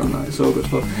backing on that. It's all good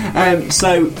fun.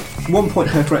 So 1 point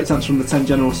per correct answer from the 10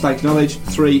 general Stag knowledge,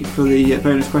 3 for the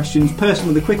bonus questions. Person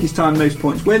with the quickest time, most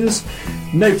points wins.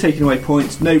 No taking away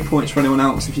points, no points for anyone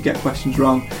else if you get questions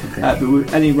wrong. Okay. But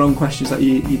with any wrong questions that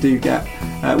you do get,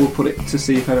 we'll put it to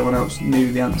see if anyone else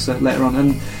knew the answer later on.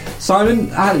 And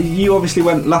Simon, you obviously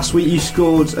went last week. You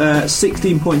scored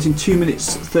 16 points in 2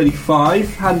 minutes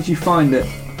 35. How did you find it?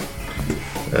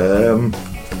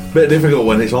 Bit difficult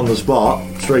when it's on the spot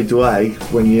straight away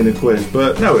when you're in a quiz,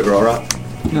 but no, it was alright.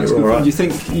 That's good. Right. Do you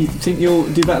think you'll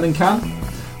do better than Cam,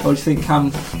 or do you think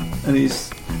Cam and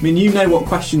his? I mean, you know what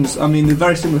questions. I mean, they're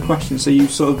very similar questions, so you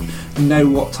sort of know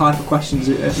what type of questions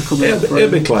are coming up. It'll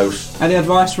be close. Any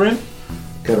advice for him?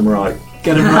 Get them right.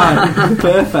 Get them right.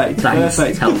 Perfect. Thanks.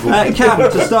 Perfect. Helpful.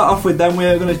 Cam, to start off with, then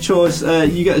we're going to choose.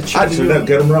 You get a choose. Actually, don't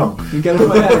get them wrong. You get them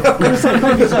wrong. Yeah. I'm going to say,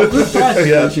 thank you so much. Good advice,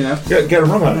 yeah. You know. Get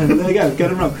them wrong. Man. There you go. Get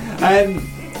them wrong.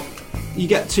 You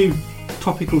get 2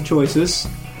 topical choices,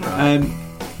 and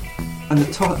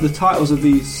the titles of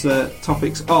these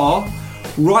topics are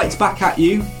Right Back at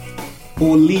You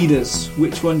or Leaders.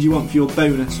 Which one do you want for your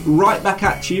bonus? Right Back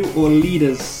at You or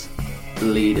Leaders?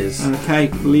 Leaders. Okay,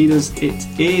 Leaders it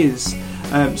is.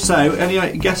 So,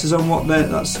 any guesses on what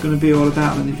that's going to be all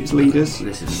about then if it's Leaders?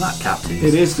 This is about captains.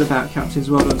 It is about captains,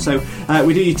 well done. So,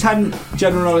 we do your 10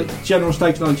 general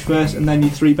stage knowledge first, and then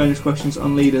your 3 bonus questions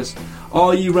on Leaders.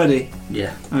 Are you ready?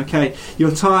 Yeah. Okay,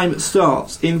 your time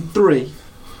starts in 3,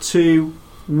 2,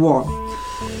 1.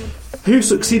 Who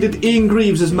succeeded Ian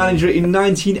Greaves as manager in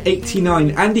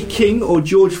 1989? Andy King or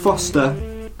George Foster?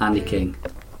 Andy King.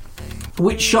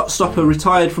 Which shot stopper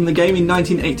retired from the game in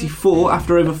 1984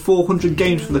 after over 400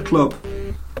 games for the club?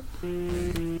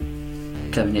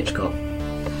 Kevin Hitchcock.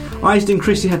 Isden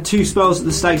Christie had 2 spells at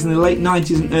the Stags in the late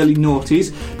 90s and early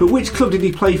noughties, but which club did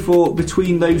he play for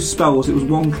between those spells? It was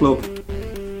one club.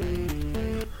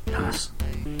 Pass.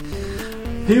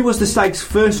 Who was the Stags'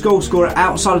 first goal scorer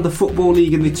outside of the Football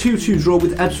League in the 2-2 draw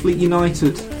with Ebbsfleet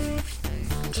United?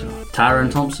 Tyrone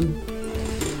Thompson.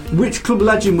 Which club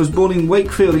legend was born in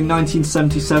Wakefield in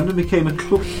 1977 and became a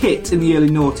club hit in the early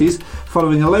noughties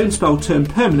following a loan spell turned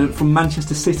permanent from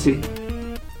Manchester City?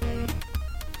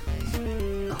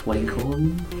 Wayne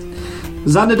Corn.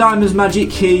 Xander Diamond's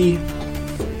magic key.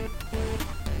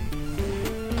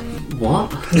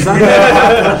 What?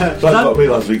 That's what we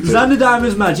last week. Xander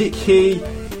Diamond's magic key.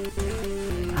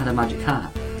 Had a magic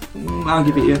hat. I'll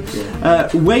give it you.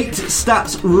 Yeah. Weight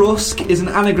Stats Rusk is an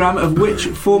anagram of which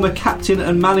former captain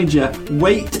and manager?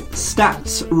 Weight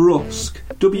Stats Rusk.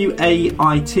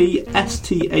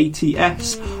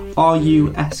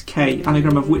 WAITSTATSRUSK.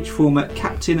 Anagram of which former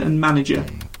captain and manager?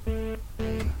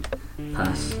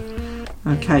 Pass.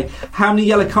 Okay. How many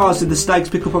yellow cards did the Stags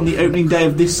pick up on the opening day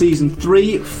of this season?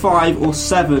 3, 5 or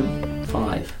 7?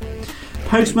 5.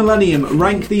 Post-millennium,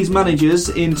 rank these managers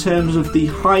in terms of the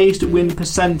highest win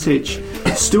percentage.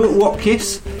 Stuart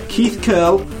Watkis, Keith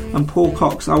Curle and Paul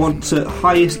Cox. I want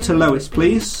highest to lowest,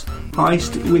 please.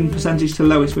 Highest win percentage to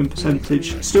lowest win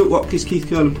percentage. Stuart Watkis, Keith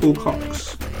Curle and Paul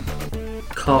Cox.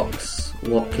 Cox,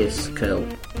 Watkis, Curle.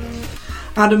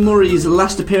 Adam Murray's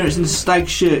last appearance in the Stag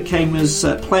shirt came as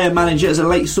player manager as a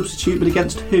late substitute, but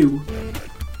against who?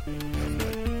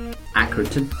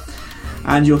 Accrington.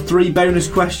 And your 3 bonus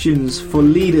questions for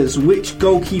leaders. Which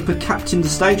goalkeeper captained the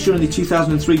Stags during the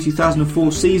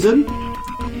 2003-2004 season?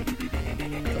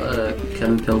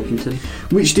 Kevin Pilkington.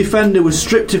 Which defender was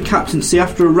stripped of captaincy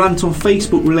after a rant on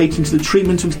Facebook relating to the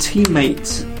treatment of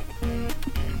teammates?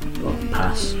 Oh,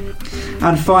 pass.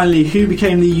 And finally, who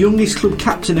became the youngest club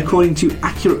captain according to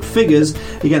accurate figures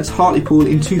against Hartlepool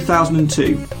in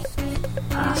 2002?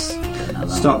 Pass.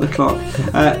 Start the clock.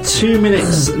 2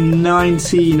 minutes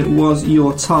 19 was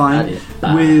your time,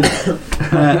 with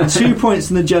 2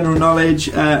 points in the general knowledge,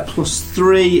 plus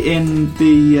 3 in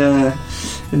the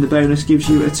bonus gives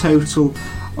you a total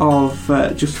of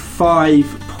just 5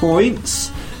 points.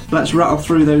 Let's rattle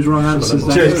through those wrong answers.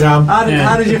 Cheers, Cam.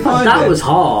 How did you find it? That was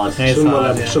hard.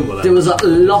 There was a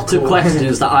lot of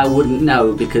questions that I wouldn't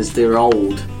know because they're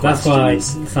old. That's why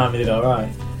Simon did alright.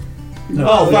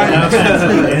 Oh,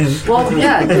 thanks. Well,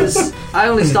 yeah, because I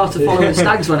only started following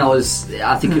Stags when I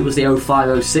think it was the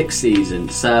 05-06 season,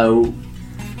 so...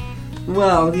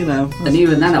 Well, you know... And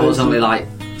even then I was only like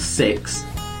 6.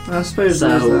 I suppose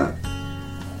there is that.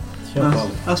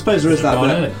 I suppose there is that,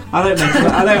 but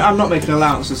I'm not making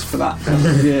allowances for that.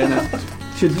 Yeah, no.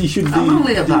 You should do. I'm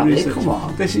only about it. Research. Come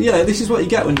on. This is what you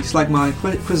get when you slag my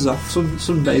quizzes off.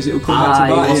 Some days it'll come back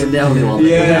to bite you. Wasn't the only one.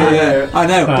 Yeah. I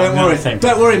know.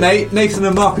 Don't worry, mate. Nathan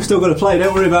and Mark have still got to play.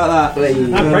 Don't worry about that.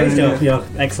 I praised your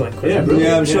excellent quiz.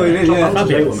 Yeah, I'm sure you did.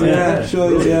 Yeah,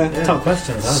 sure. Yeah. Top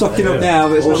questions. Sucking up now,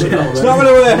 but it's not going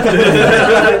to work.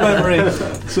 Memory.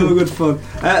 It's all good fun.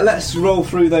 Let's roll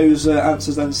through those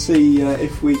answers and see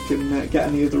if we can get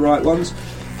any of the right ones.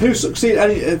 Who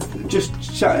succeeded? Just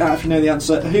shout it out if you know the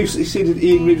answer. Who succeeded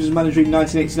Ian Reeves as manager in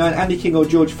 1989? Andy King or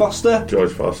George Foster?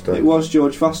 George Foster. It was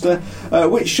George Foster.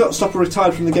 Which shot stopper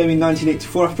retired from the game in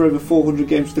 1984 after over 400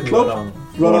 games for the club?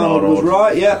 Ron Arnold was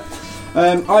right. Yeah.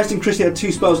 Islington Christie had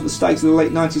 2 spells at the Stags in the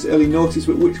late 90s, early noughties.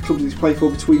 But which club did he play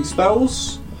for between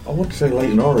spells? I want to say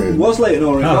Leyton Orient. It was Leyton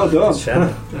Orient. Well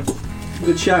done.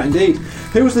 Good shout indeed.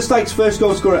 Who was the Stags' first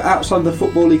goal scorer outside the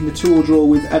Football League in the 2-2 draw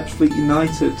with Ebbsfleet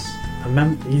United? I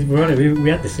remember, we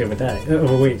had this the other day,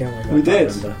 over a week, didn't we? We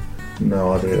did.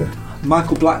 No idea.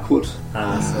 Michael Blackwood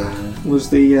was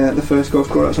the first goal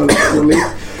scorer outside the Football League.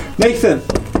 Nathan,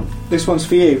 this one's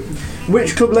for you.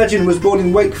 Which club legend was born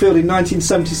in Wakefield in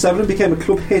 1977 and became a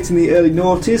club hit in the early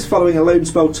noughties following a loan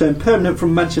spell turned permanent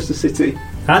from Manchester City?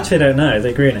 I actually don't know. Is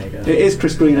it Greenacre? It is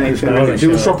Chris Greenacre. Did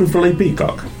you shopping for Lee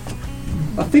Peacock?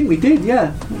 I think we did,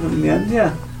 yeah. In the end,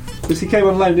 yeah. Because he came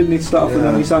on loan, didn't he, to start off, and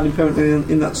then we signed him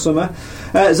permanently in that summer.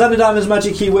 Xander Diamond's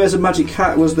magic key, wears a magic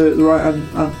hat, was the right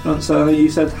answer. I know you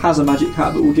said has a magic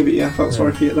hat, but we'll give it you. I felt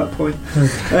sorry for you at that point.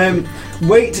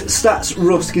 Weight Stats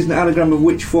Rusk is an anagram of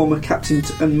which former captain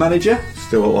and manager?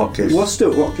 Stuart Watkis. It was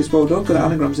Stuart Watkis, well done. Good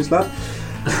anagrams, this lad.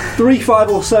 3, 5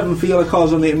 or 7 for yellow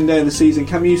cards on the opening day of the season.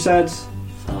 Cam, you said?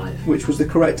 5. Which was the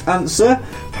correct answer.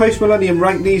 Post-millennium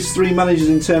ranked these 3 managers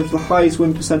in terms of the highest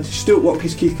win percentage. Stuart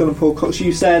Watkis, Keith Curle and Paul Cox.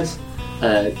 You said?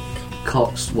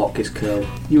 Cox, Watkis, Curle.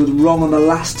 You were wrong on the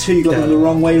last 2. You got them the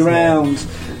wrong way round.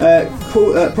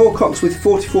 Paul Cox with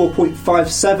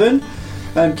 44.57.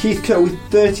 Keith Curle with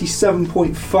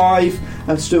 37.5.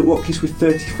 And Stuart Watkis with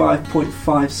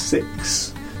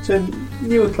 35.56. So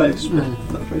you were close, but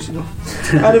not close enough.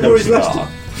 Adam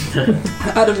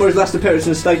Murray's last appearance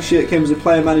in a Stag shirt came as a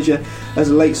player manager as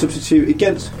a late substitute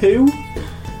against who?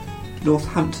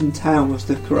 Northampton Town was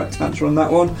the correct answer on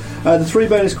that one. The 3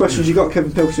 bonus questions, you got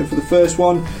Kevin Pilkington for the first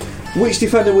one. Which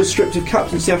defender was stripped of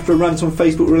captaincy after a rant on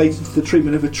Facebook related to the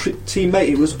treatment of a teammate?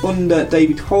 It was under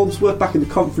David Holmesworth back in the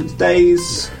conference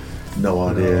days. No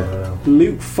idea.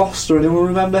 Luke Foster, anyone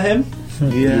remember him?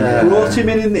 Yeah. Brought him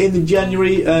in the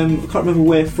January, can't remember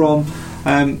where from.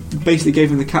 Basically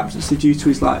gave him the captaincy due to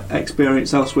his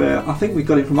experience elsewhere. I think we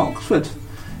got him from Oxford.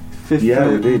 We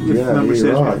did. If memory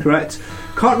serves me correct.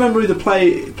 Can't remember who the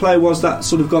player was that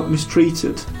sort of got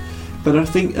mistreated, but I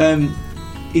think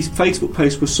his Facebook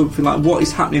post was something like, "What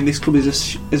is happening? This club is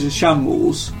a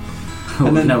shambles."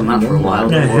 And then known that for a while.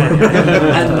 Don't worry.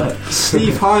 And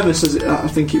Steve Hymas, I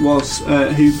think it was,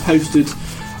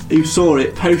 who saw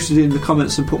it, posted in the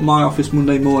comments and put "My office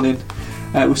Monday morning."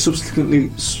 Was subsequently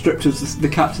stripped of the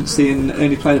captaincy and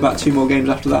only played about 2 more games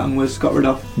after that and was got rid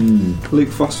of. Luke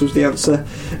Foster was the answer.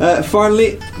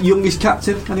 Finally, youngest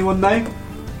captain, anyone know?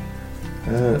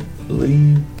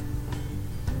 Lee.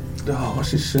 Oh,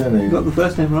 what's his surname? You got the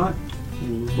first name right.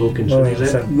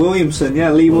 Williamson.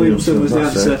 Yeah, Lee Williamson was the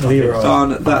answer. There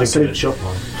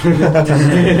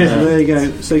you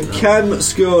go. So Cam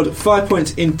scored 5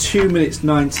 points in 2 minutes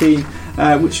 19,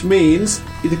 which means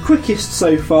you're the quickest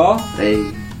so far.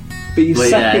 But you're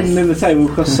second in the table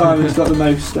because Simon's got the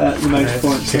most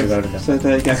points. So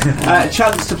there you go.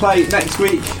 Chance to play next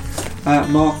week.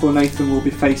 Mark or Nathan will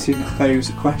be facing those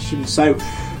questions. So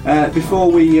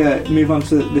before we move on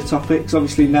to the topics,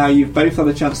 obviously now you've both had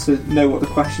a chance to know what the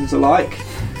questions are like.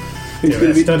 Who's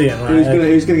going to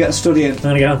get studying? I'm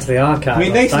going to get onto the archive. I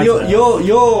mean, Nathan,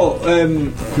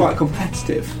 you're quite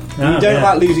competitive. You don't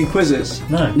like losing quizzes.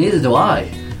 No, neither do I.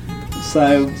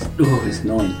 So, it's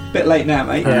annoying. Bit late now,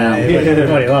 mate. You've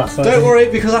already lost. Don't worry,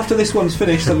 because after this one's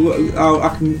finished,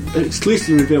 I can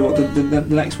exclusively reveal what the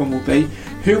next one will be.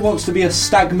 Who wants to be a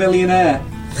stag millionaire?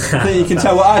 Then you can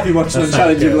tell what I've been watching on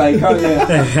Challenge of Lake, can't you?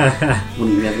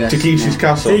 Takeshi's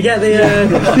Castle. Do you get the?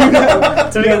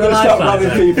 Do we get the life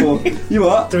flag? People. You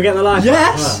what? Do we get the life?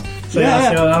 Yes. So I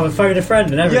have a phone a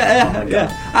friend and everything.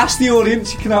 Yeah. Ask the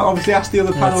audience. You can obviously ask the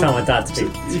other panel. I'll tell my dad to be.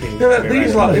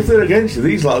 These if they're against you,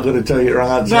 these lot are going to tell you your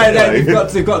answer. No,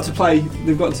 they've got to play.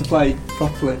 They've got to play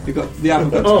properly. They haven't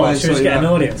got to play. Should we just get an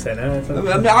audience in?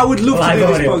 I would love to do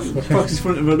this podcast in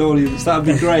front of an audience. That'd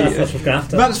be great.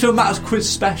 Mansfield Matters quiz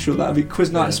special. That'd be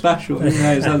quiz night special.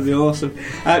 That'd be awesome.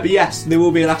 But yes, there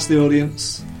will be an ask the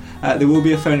audience. There will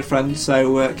be a phone a friend,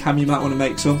 so Cam, you might want to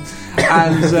make some.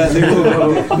 And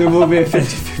there will be a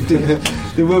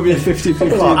 50-50. There will be a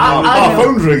 50-50. Our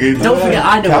phone's ringing. Don't forget,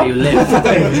 I know where you live.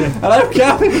 Hello,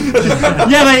 Cam.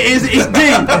 Yeah, mate, it's D.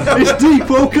 It's D.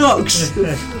 Paul Cox.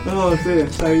 Oh dear.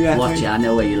 So yeah. Watch it. I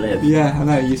know where you live. Yeah, I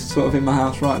know. You're sort of in my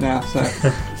house right now. So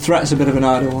threat's a bit of an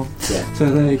idle one. Yeah. So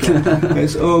there you go.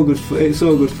 It's all good. It's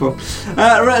all good fun.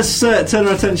 Let's turn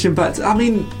our attention back to. I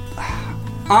mean.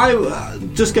 I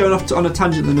just going off on a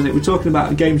tangent in a minute. We're talking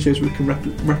about game shows we can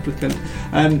replicate.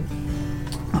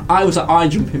 I was at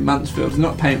iJump in Mansfield. They're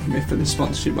not paying for me for this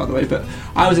sponsorship, by the way, but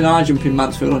I was in iJump in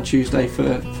Mansfield on Tuesday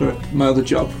for my other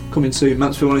job coming soon.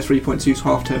 Mansfield only 3.2's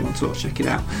half term on tour. Check it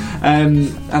out. I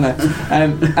know.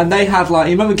 And they had you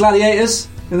remember Gladiators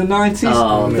in the 90s?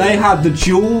 Oh, they had the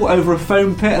duel over a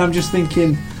foam pit, and I'm just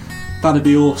thinking that'd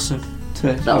be awesome. To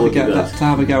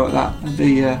have a go at that. It'd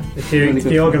be, if you're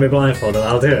going to be blindfolded,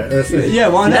 I'll do it. Yeah,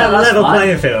 why not? Level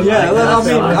playing field. Yeah, I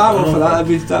want for that.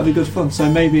 That'd be good fun. So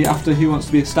maybe after Who Wants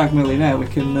to Be a Stag Millionaire, we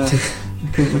can do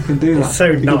that. It's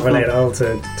so not related at all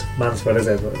to Mansfield, is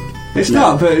it? But it's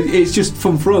not, but it's just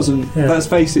fun for us. And let's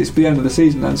face it, it's the end of the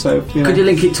season then. So could you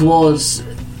link it towards?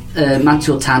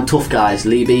 Mansfield Town tough guys,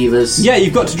 Lee Beavers. Yeah,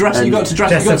 you've got to dress. You got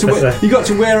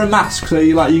to wear a mask. So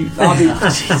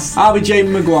I'll be Jamie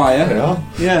Maguire.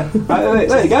 Yeah.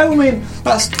 There you go. I mean,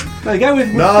 there you go.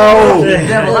 No.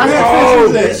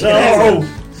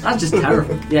 That's just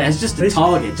terrible. Yeah, it's just a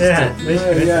target.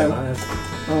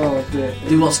 Oh dear.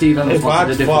 Do what Steve Evans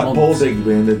wanted to do. If I'd fight Paul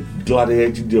Digby in the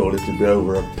gladiator duel, it'd be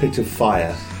over a pit of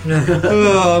fire.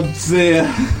 Oh dear.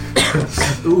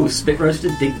 Ooh, spit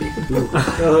roasted Digby.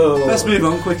 Let's move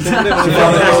on quickly. It's a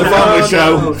family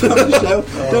show.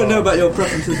 Don't know about your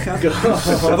preferences, Cam.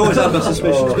 I've always had my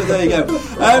suspicions, but there you go.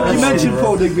 You mentioned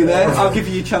Paul Digby there. I'll give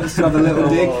you a chance to have a little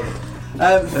dig.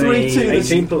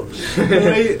 3-2.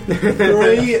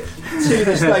 3-2.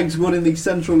 The Stags won in the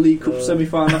Central League Cup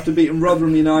semi-final after beating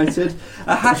Rotherham United.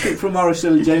 A hat-trick from Morris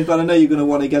Early James, but I know you're going to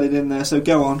want to get it in there, so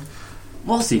go on.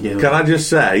 What's he doing? Can I just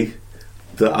say,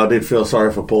 that I did feel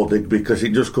sorry for Paul Digby because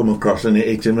it just come across and it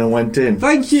hit him and went in.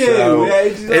 Thank you. So Yeah,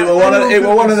 it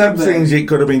was one of them things. It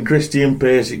could have been Christian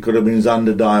Pace, it could have been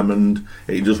Xander Diamond.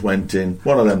 It just went in.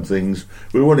 One of them things.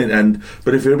 We won in end,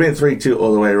 but if it had been 3-2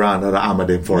 all the way around, I'd have hammered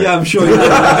him for it. Yeah, I'm sure you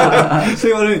would.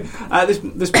 See what I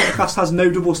mean? This podcast has no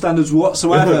double standards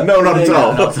whatsoever. No, not at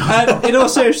all. In all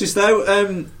seriousness,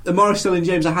 though, Amari Sterling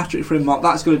James a hat-trick for him, Mark.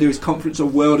 That's going to do his conference a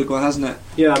world of good, hasn't it?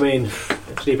 Yeah, I mean,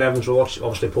 Steve Evans will watch,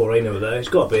 obviously Paul Reina were there. It's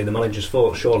got to be the manager's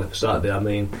fault, surely, for Saturday. I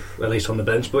mean, at least on the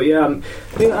bench. But yeah, I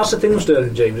think that's the thing with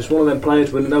Sterling James. It's one of them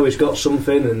players we know he's got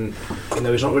something, and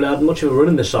he's not really had much of a run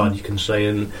in the side, you can say.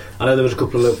 And I know there was a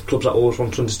couple of clubs that always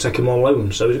wanted to take him on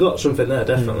loan, so he's got something there,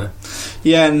 definitely.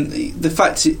 Yeah, and the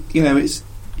fact it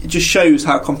just shows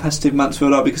how competitive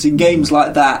Mansfield are, because in games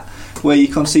like that, where you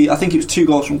can see, I think it was 2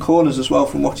 goals from corners as well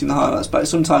from watching the highlights, but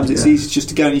sometimes it's easy just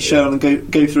to go on your show and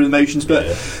go through the motions, but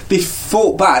they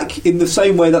fought back in the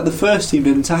same way that the first team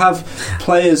did, and to have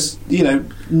players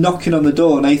knocking on the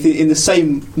door, Nathan, in the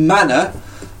same manner,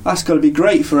 that's got to be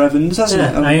great for Evans, hasn't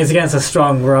it? I mean, it's against a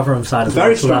strong Rotherham side as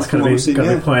well, so that's got to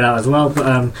be pointed out as well.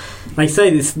 But like you say,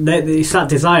 it's that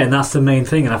desire, and that's the main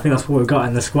thing, and I think that's what we've got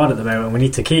in the squad at the moment. We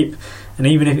need to keep, and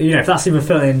even if that's even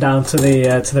filtering down to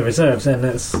the reserves, then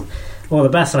it's all the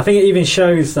best. And I think it even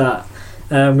shows that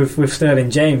with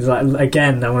Sterling James, like,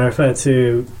 again, I'm going to refer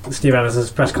to Steve Evans'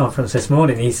 press conference this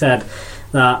morning. He said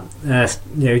that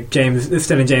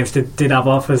Sterling James did have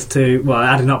offers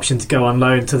had an option to go on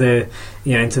loan to the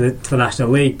into the National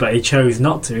League, but he chose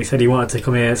not to. He said he wanted to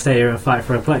come here, stay here, and fight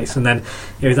for a place. And then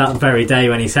it was that very day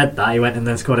when he said that he went and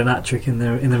then scored an hat-trick in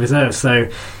the reserve.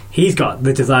 So he's got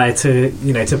the desire to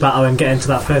battle and get into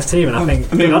that first team, and I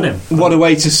think good on him. What a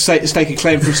way to stake a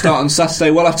claim for a start on Saturday.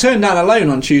 Well, I turned down a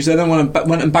loan on Tuesday, then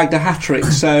went and bagged a hat-trick.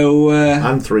 So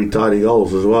and 3 tidy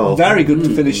goals as well. Very good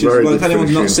finishes. Well, if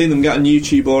anyone's not seen them, get on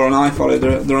YouTube or on iFollow.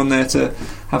 They're on there to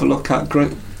have a look at.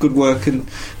 Great, good work and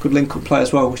good link-up play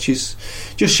as well, which is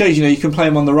just shows you can play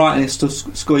him on the right and still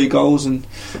score your goals. And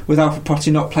with Alfred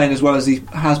Potty not playing as well as he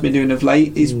has been doing of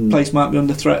late, his place might be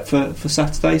under threat for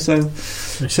Saturday. So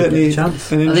certainly, I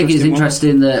think it's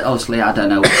interesting that obviously I don't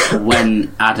know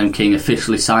when Adam King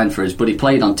officially signed for us, but he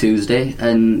played on Tuesday,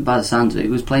 and by the sounds of it, he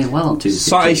was playing well on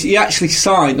Tuesday. He actually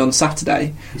signed on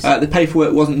Saturday. The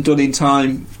paperwork wasn't done in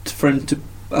time for him to.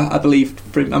 I believe,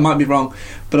 I might be wrong,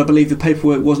 but I believe the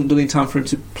paperwork wasn't done in time for him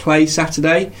to play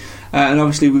Saturday, and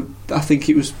obviously I think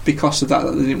it was because of that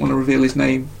they didn't want to reveal his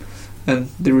name, and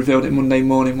they revealed it Monday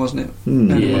morning, wasn't it?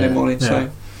 Monday morning. Yeah.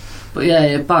 So,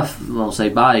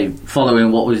 but by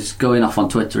following what was going off on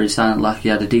Twitter, he sounded like he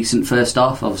had a decent first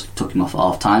half. Obviously took him off at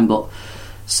half time, but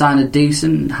sounded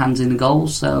decent, hands in the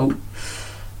goals. So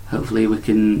hopefully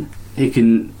he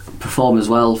can perform as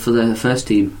well for the first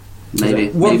team.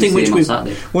 One thing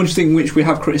which we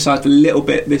have criticised a little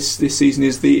bit this season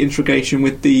is the integration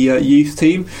with the youth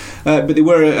team, but there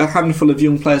were a handful of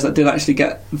young players that did actually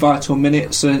get vital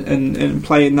minutes and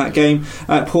play in that game.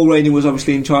 Paul Reina was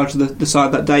obviously in charge of the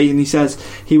side that day, and he says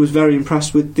he was very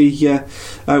impressed with the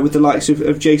likes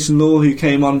of Jason Law, who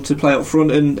came on to play up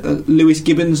front, and Lewis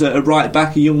Gibbons, a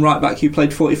young right back who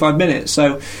played 45 minutes.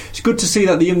 So it's good to see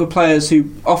that the younger players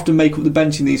who often make up the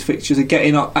bench in these fixtures are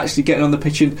getting on the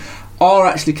pitch and are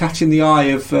actually catching the eye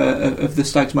of the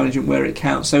Stags management where it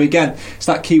counts. So again, it's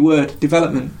that key word,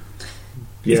 development.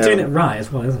 He's doing it right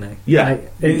as well, isn't he? Yeah.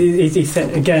 He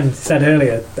said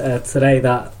earlier today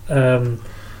that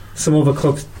some other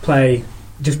clubs play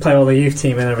all the youth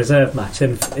team in a reserve match,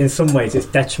 and in some ways it's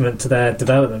detriment to their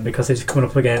development because they're just coming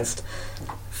up against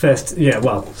first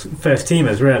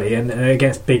teamers really, and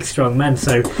against big strong men.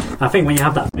 So I think when you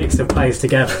have that mix of players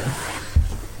together,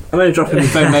 I'm only dropping the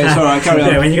phone, mate. It's alright, carry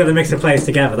on. Yeah, when you've got the mix of players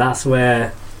together, that's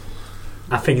where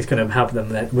I think it's going to help them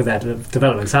with their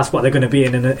development. So that's what they're going to be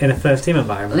in a first team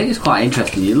environment. I think it's quite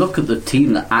interesting. You look at the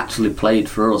team that actually played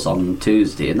for us on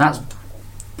Tuesday, and that's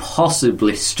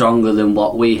possibly stronger than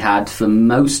what we had for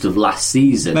most of last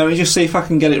season. Let me just see if I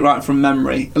can get it right from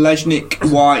memory. Lejnik,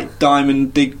 White,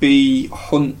 Diamond, Digby,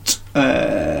 Hunt,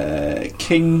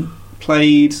 King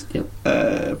played. Yep.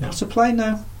 Potter played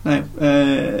now? No.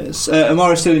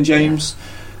 Amari Sterling James,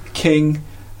 King.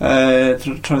 Trying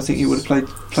to think he would have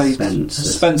played.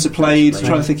 Spencer played.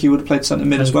 Trying to think he would have played centre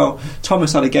mid as well.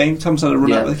 Thomas had a game. Thomas had a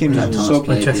run out of the game.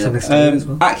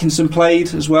 Atkinson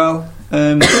played as well.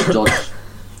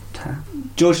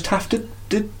 George Taft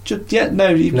did.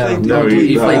 No, he played.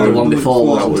 He played the one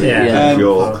before.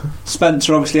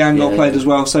 Spencer, obviously, Angol played as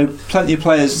well. So plenty of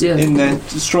players in there.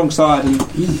 Strong side. And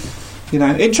You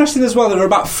know, interesting as well. There were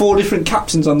about 4 different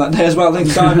captains on that day as well. I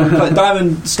think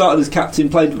Diamond started as captain,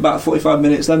 played about 45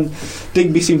 minutes. Then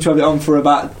Digby seemed to have it on for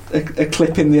about a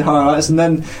clip in the highlights, and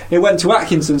then it went to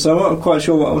Atkinson. So I'm not quite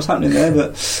sure what was happening there,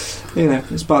 but you know,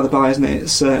 it's by the by, isn't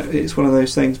it? It's one of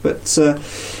those things. But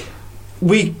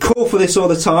we call for this all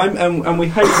the time, and we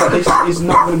hope that this is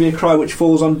not going to be a cry which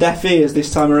falls on deaf ears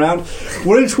this time around.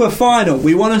 We're into a final.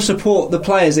 We want to support the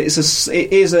players. It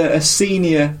is a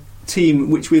senior team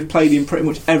which we've played in pretty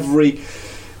much every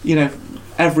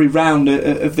round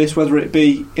of this, whether it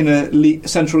be in a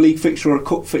Central League fixture or a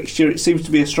cup fixture. It seems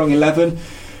to be a strong 11.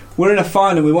 We're in a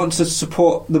final. We want to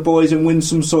support the boys and win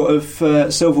some sort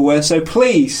of silverware. So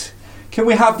please, can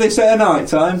we have this at a night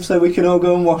time so we can all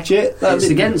go and watch it? It's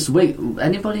against Wigan.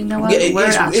 Anybody know where it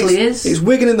actually is? It's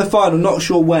Wigan in the final. Not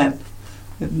sure when.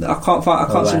 I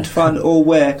can't seem to find or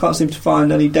where. I can't seem to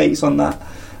find any dates on that.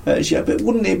 Yeah, but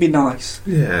wouldn't it be nice?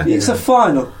 Yeah, it's a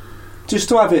final, just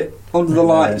to have it under the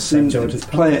lights and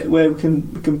play it where we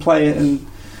can play it, and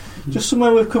just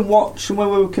somewhere we can watch, somewhere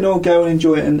where we can all go and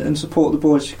enjoy it and support the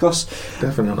boys, because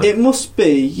definitely it must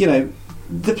be. You know,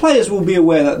 the players will be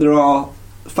aware that there are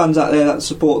fans out there that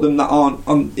support them that aren't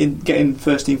in getting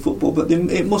first team football, but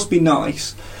it must be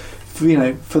nice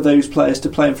for those players to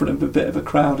play in front of a bit of a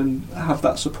crowd and have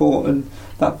that support and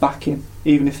that backing,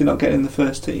 even if they're not getting the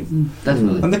first team.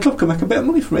 Definitely. And the club can make a bit of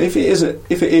money from it if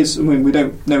it is. I mean, we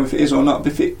don't know if it is or not.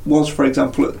 But if it was, for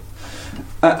example,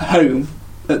 at home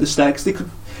at the Stags, they could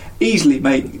easily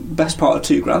make best part of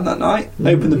 £2,000 that night.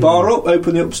 Open the bar up,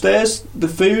 open the upstairs, the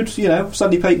food.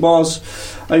 Sandy Pake bars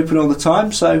open all the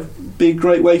time, so be a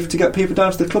great way to get people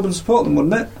down to the club and support them,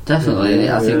 wouldn't it? Definitely.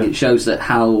 I think it shows that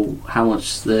how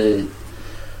much the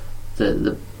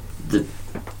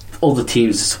other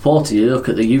teams are supporting you. Look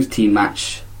at the youth team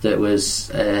match that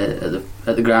was at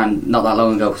the ground not that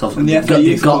long ago.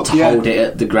 You've got to hold it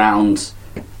at the ground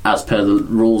as per the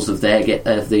rules of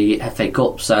the FA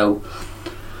Cup. So,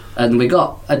 and we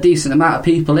got a decent amount of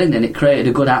people in, and it created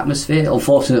a good atmosphere.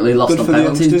 Unfortunately, lost on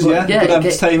penalties, but good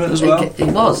entertainment as well.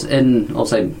 It was, and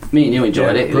also me and you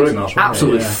enjoyed it. It was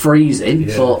absolutely freezing,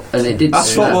 and it did.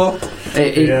 That's football.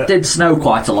 It did snow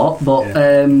quite a lot, but.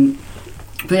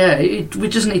 But yeah, we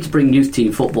just need to bring youth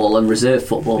team football and reserve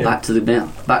football back to the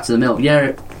mill.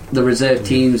 Yeah, the reserve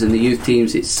teams and the youth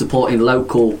teams, it's supporting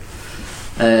local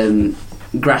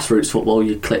grassroots football,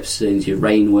 your Clipstons, your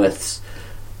Rainworths,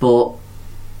 but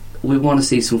we want to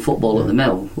see some football at the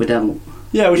mill. We don't.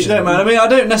 Yeah, which you don't mind. I mean, I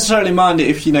don't necessarily mind it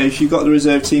if you've got the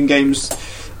reserve team games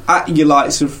at your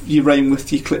likes of your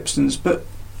Rainworth, your Clipstons, but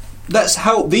let's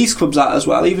help these clubs out as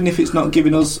well, even if it's not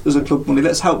giving us as a club money.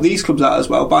 Let's help these clubs out as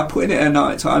well by putting it at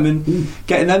night time and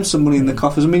getting them some money in the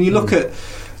coffers. I mean, you look at,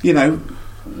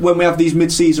 when we have these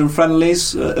mid-season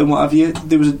friendlies and what have you,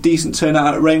 there was a decent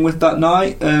turnout at Rainworth that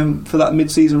night for that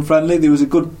mid-season friendly. There was a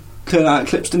good turnout at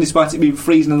Clipston, despite it being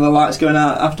freezing and the lights going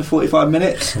out after 45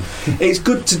 minutes. It's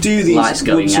good to do these lights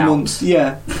once a month.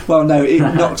 Yeah. Well, no, it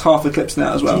knocked half of Clipston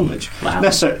out as well, which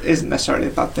isn't necessarily a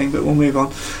bad thing, but we'll move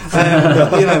on.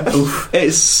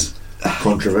 It's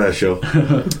controversial.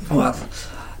 Well,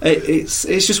 it's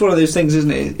just one of those things,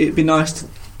 isn't it? It'd be nice to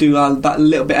do that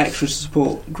little bit extra to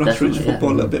support grassroots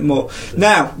football a little bit more.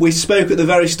 Now, we spoke at the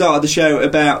very start of the show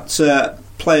about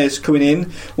players coming in.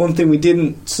 One thing we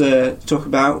didn't talk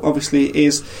about, obviously,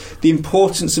 is the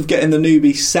importance of getting the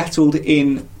newbies settled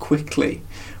in quickly.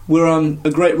 We're on a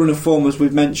great run of form, as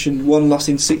we've mentioned, 1 loss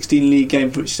in 16 league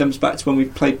games, which stems back to when we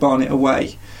played Barnet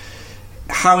away.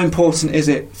 How important is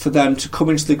it for them to come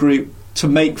into the group, to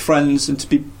make friends and to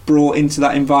be brought into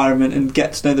that environment and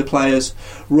get to know the players,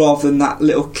 rather than that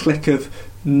little clique of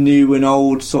new and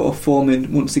old sort of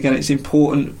forming? Once again, it's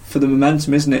important for the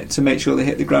momentum, isn't it, to make sure they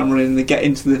hit the ground running and they get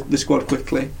into the squad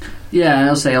quickly. Yeah, and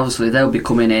I'll say obviously they'll be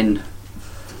coming in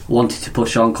wanting to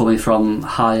push on, coming from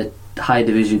higher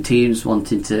division teams,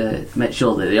 wanting to make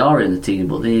sure that they are in the team,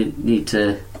 but they need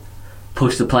to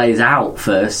push the players out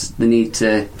first. They need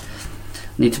to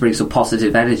bring some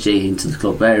positive energy into the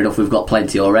club. Fair enough, we've got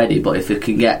plenty already, but if we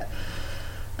can get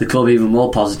the club even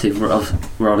more positive,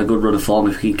 we're on a good run of form.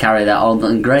 If we can carry that on,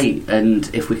 then great. And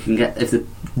if the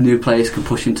new players can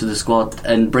push into the squad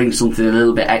and bring something a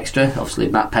little bit extra, obviously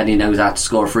Matt Penny knows how to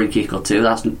score a free kick or two.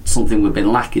 That's something we've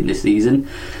been lacking this season,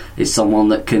 is someone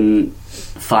that can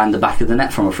find the back of the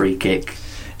net from a free kick.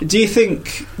 Do you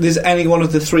think there's any one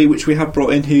of the three which we have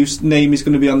brought in whose name is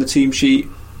going to be on the team sheet,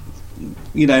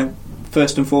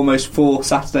 first and foremost for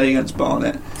Saturday against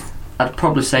Barnet? I'd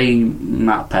probably say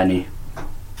Matt Penny.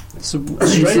 It's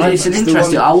an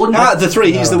interesting. Out of the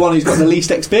three, he's the one who's got the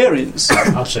least experience.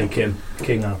 I'd say King.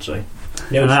 I'd say.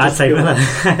 I'd say Miller.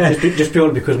 just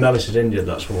purely because Mellis is injured.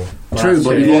 That's all. true,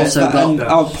 but you've also got... And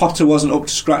Al Potter wasn't up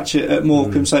to scratch at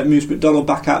Morecambe, so it moves McDonald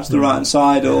back out to the right-hand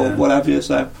side or whatever,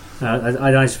 so...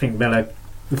 I just think Miller...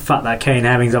 The fact that Kane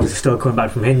Hemmings obviously still coming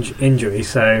back from injury,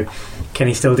 so can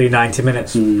he still do 90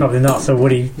 minutes? Probably not. So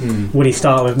would he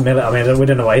start with Miller? I mean, we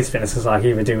don't know what his fitness is like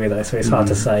either, do we? Though, so it's hard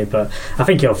to say. But I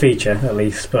think he'll feature at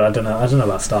least. But I don't know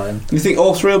about starting. You think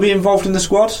all three will be involved in the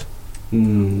squad?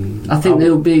 I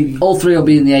think all three will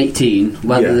be in the 18,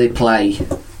 whether they play.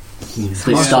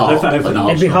 They start.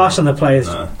 It'd be harsh on the players.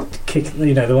 Kick,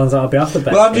 the ones that'll be off the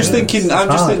bench. Well, I'm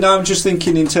just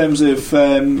thinking in terms of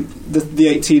the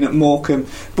 18 at Morecambe.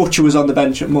 Butcher was on the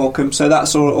bench at Morecambe, so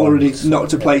that's already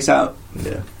knocked a place out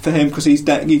for him because he's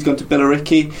gone to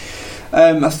Billericay.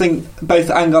 I think both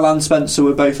Angol and Spencer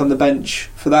were both on the bench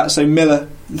for that. So Miller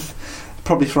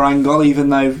probably for Angol, even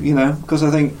though because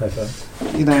I think.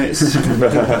 It's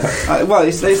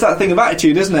it's that thing of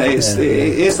attitude, isn't it? It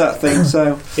is that thing.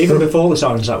 So even before the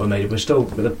signings that were made, we're still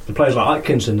with the players like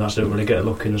Atkinson that don't really get a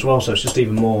look in as well. So it's just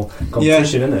even more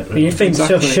competition, isn't it? But you think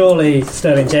surely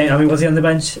Sterling James? I mean, was he on the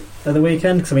bench at the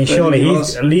weekend? Because I mean, surely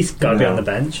he's at least got to be on the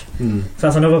bench. So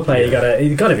that's another player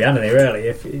he's got to be, hasn't he? Really?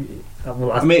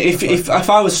 If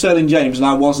I was Sterling James and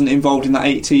I wasn't involved in that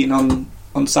 18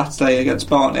 on Saturday against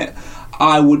Barnet,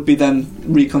 I would be then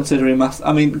reconsidering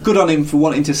I mean, good on him for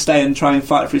wanting to stay and try and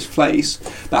fight for his place,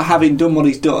 but having done what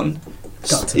he's done,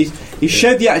 he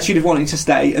showed the attitude of wanting to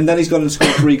stay, and then he's gone and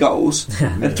scored 3 goals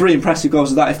and 3 impressive goals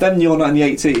of that. If then you're not in the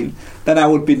 18, then I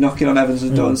would be knocking on Evans'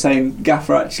 door and saying,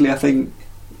 Gaffer, actually I think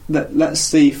that let's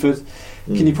see can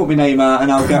you put my name out,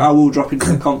 and I will drop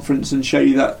into the conference and show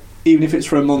you that, even if it's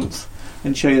for a month,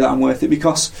 and show you that I'm worth it.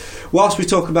 Because whilst we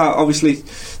talk about obviously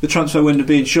the transfer window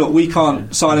being short, we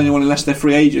can't sign anyone unless they're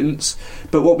free agents,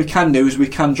 but what we can do is we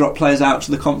can drop players out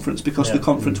to the conference because the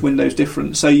conference window is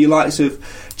different. So you likes of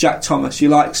Jack Thomas, you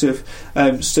likes of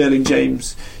Sterling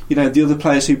James, the other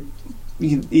players who,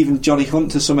 even Johnny Hunt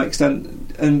to some extent,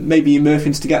 and maybe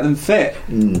Murphins to get them fit,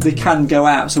 they can go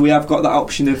out. So we have got that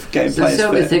option of getting players fit. That's the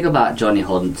only thing about Johnny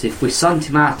Hunt. If we sent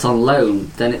him out on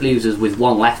loan, then it leaves us with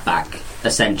one left back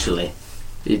essentially.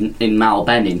 In Mal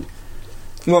Benning.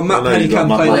 Well, Matt Penny can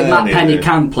play there. Matt Penny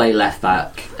can play left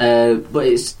back,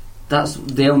 but that's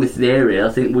the only area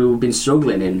I think we've been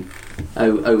struggling in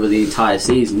over the entire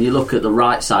season. You look at the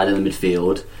right side of the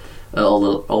midfield,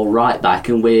 or right back,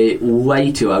 and we're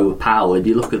way too overpowered.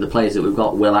 You look at the players that we've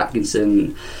got: Will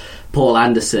Atkinson, Paul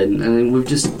Anderson, and we've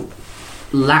just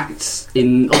lacked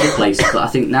in other places. But I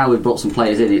think now we've brought some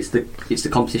players in. It's the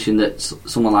competition that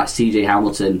someone like CJ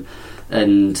Hamilton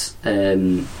and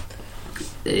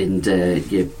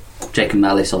Jacob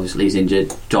Mellis, obviously he's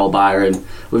injured, Joel Byron,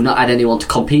 we've not had anyone to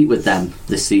compete with them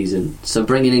this season, so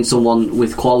bringing in someone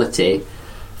with quality,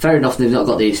 fair enough they've not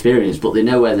got the experience, but they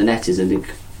know where the net is, and they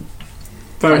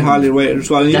very highly rated as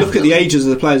well. And you look at the ages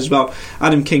of the players as well.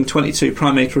 Adam King, 22,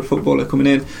 prime age for a footballer coming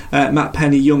in. Matt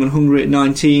Penny, young and hungry at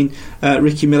 19.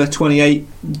 Ricky Miller, 28.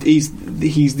 He's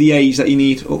the age that you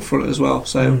need up front as well.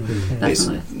 So it's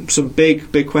some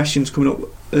big questions coming up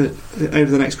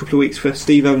over the next couple of weeks for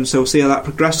Steve Evans, so we'll see how that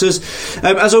progresses.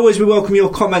 As always, we welcome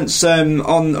your comments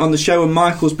on the show, and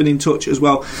Michael's been in touch as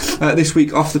well this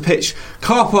week off the pitch.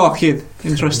 Car parking,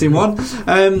 interesting one.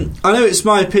 I know it's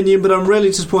my opinion, but I'm really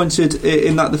disappointed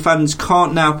in that the fans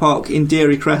can't now park in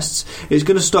Dairy Crests. It's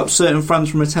going to stop certain fans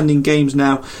from attending games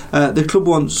now. The club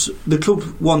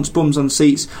wants bums on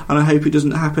seats, and I hope it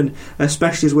doesn't happen,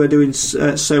 especially as we're doing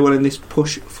so well in this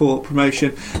push for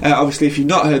promotion. Obviously, if you've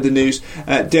not heard the news,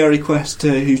 Dairy Quest,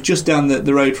 who's just down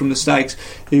the road from the Stags,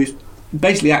 who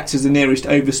basically acts as the nearest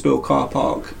overspill car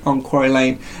park on Quarry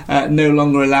Lane, no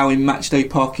longer allowing matchday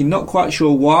parking. Not quite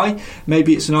sure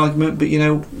why.Maybe it's an argument, but you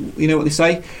know what they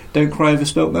say: don't cry over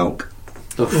spilt milk.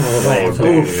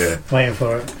 Waiting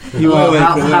for it.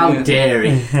 How dairy!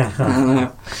 I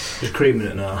know. Just creaming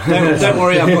it now. Don't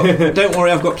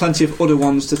worry, I've got plenty of other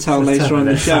ones to tell later on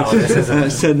in the show.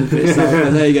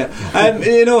 There you go.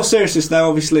 In all seriousness, though,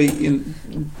 obviously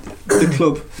the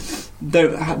club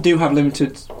do have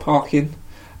limited parking.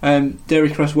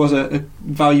 Dairy Crest was a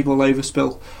valuable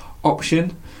overspill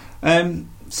option.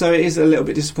 So it is a little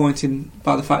bit disappointing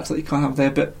by the fact that you can't have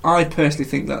there. But I personally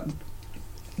think that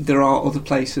there are other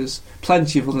places,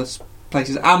 plenty of other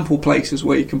places, ample places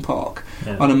where you can park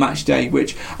on a match day,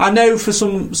 which I know for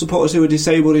some supporters who are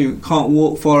disabled, who can't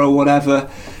walk far or whatever,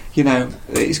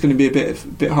 it's going to be a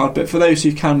bit hard. But for those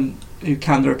who can,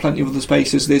 there are plenty of other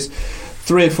spaces. There's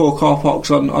 3 or 4 car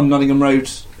parks on Nottingham Road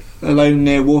alone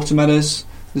near Watermeadows.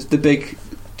 There's the big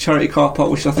charity car park,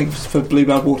 which I think is for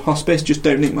Bluebell Ward Hospice. Just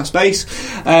don't nick my space.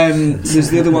 There's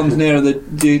the other ones near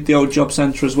the old job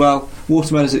centre as well.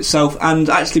 Watermeadows itself, and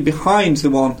actually behind the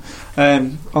one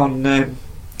on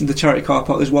the charity car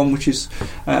park, there's one which is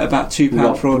about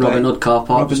 £2 for all day. Robin Hood car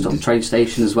park, just on the train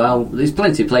station as well. There's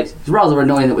plenty of places. It's rather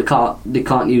annoying that they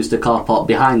can't use the car park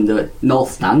behind the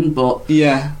north stand, but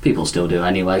people still do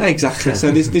anyway. Exactly.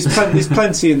 So there's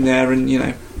plenty in there, and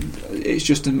it's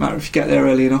just a matter of you get there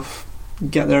early enough,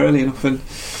 and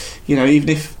even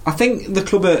if I think the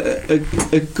club are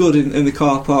good in the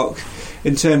car park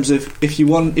in terms of if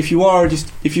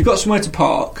you've got somewhere to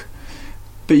park,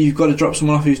 but you've got to drop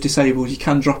someone off who's disabled, you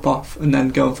can drop off and then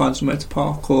go and find somewhere to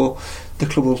park, or the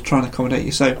club will try and accommodate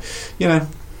you. So,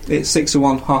 it's 6 of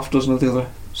one, half a dozen of the other.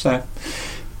 So,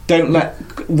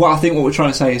 what we're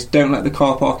trying to say is don't let the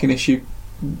car parking issue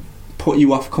put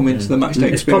you off coming to the match day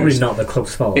experience. It's probably not the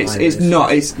club's fault. It's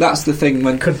not. That's the thing.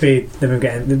 When could be them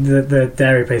getting the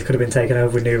dairy place could have been taken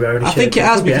over with new ownership. I think it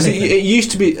has, because it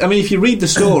used to be. I mean, if you read the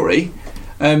story.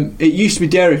 It used to be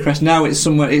Dairy Crest. Now it's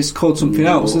somewhere. It's called something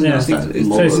else, isn't it?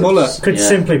 It's Muller. Could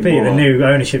simply be the new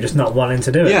ownership just not wanting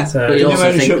to do it. Yeah, so but you the new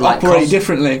ownership operate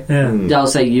differently. I'll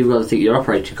say you've got to think your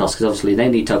operating costs, because obviously they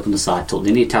need to open the site up.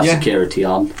 They need to have security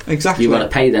on. Exactly. You've got to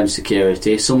pay them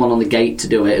security. Someone on the gate to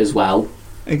do it as well.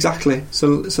 Exactly.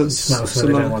 So it's what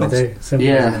they don't want to do. Simple,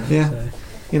 So,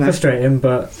 frustrating,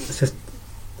 but it's just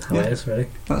how it is, really.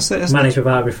 That's it. Managed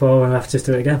without it before, and we have to just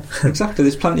do it again. Exactly.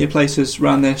 There's plenty of places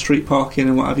around there, street parking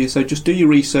and what have you. So just do your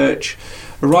research,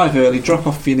 arrive early, drop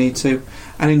off if you need to,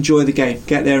 and enjoy the game.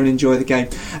 Get there and enjoy the game.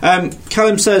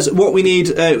 Callum says, what we need.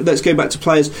 Let's go back to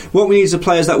players. What we need is the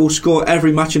players that will score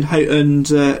every match and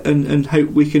hope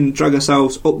we can drag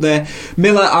ourselves up there.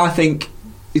 Miller, I think.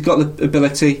 He's got the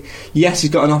ability. Yes, he's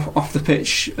got an off the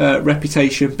pitch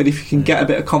reputation, but if you can get a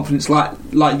bit of confidence,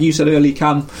 like you said earlier,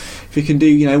 Cam, if you can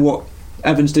do what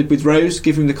Evans did with Rose,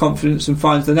 give him the confidence and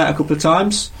finds the net a couple of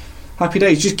times, happy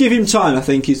days. Just give him time, I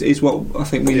think, is what I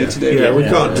think we need to do. Yeah, we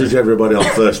can't judge everybody on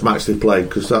first match they play,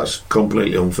 because that's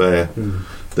completely unfair.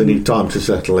 They need time to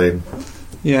settle in.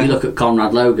 You look at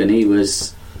Conrad Logan, he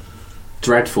was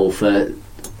dreadful for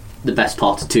the best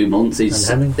part of 2 months.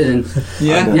 And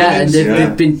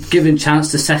they've been given chance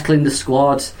to settle in the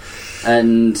squad,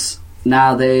 and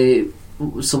now they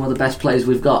some of the best players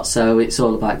we've got. So it's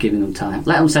all about giving them time.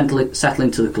 Let them settle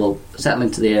into the club, settle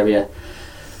into the area.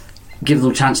 Give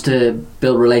them a chance to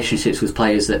build relationships with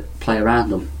players that play around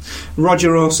them.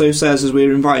 Roger also says, as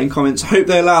we're inviting comments, hope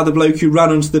they allow the bloke who ran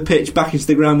onto the pitch back into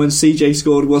the ground when CJ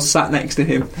scored was sat next to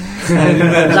him.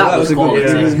 That was a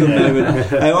good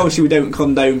moment. Obviously we don't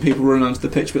condone people running onto the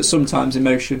pitch, but sometimes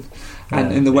emotion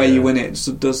and in the way you win it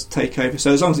does take over.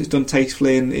 So as long as it's done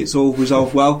tastefully and it's all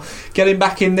resolved well, get him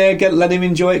back in there, let him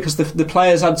enjoy it, because the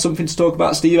players had something to talk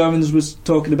about. Steve Evans was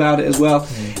talking about it as well.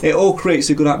 It all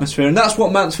creates a good atmosphere, and that's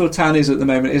what Mansfield Town is at the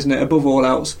moment, isn't it? Above all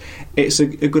else, it's a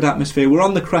good atmosphere. We're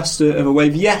on the crest of a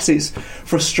wave. Yes, it's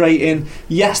frustrating.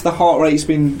 Yes, the heart rate's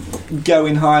been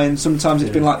going high, and sometimes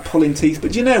it's been like pulling teeth,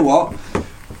 but do you know what?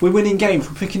 We're winning games,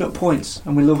 we're picking up points,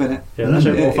 and we're loving it. Yeah, that's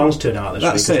it. More fans turn out this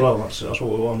week as well. That's what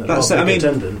we want. That's it. I mean,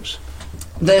 attendance.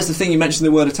 There's the thing, you mentioned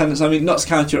the word attendance. I mean, Notts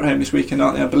County are at home this weekend,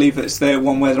 aren't they? I believe it's their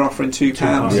one where they're offering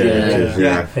 £2.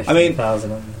 Yeah. I mean,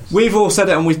 we've all said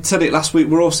it, and we said it last week.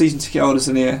 We're all season ticket holders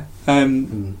in here,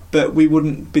 but we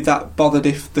wouldn't be that bothered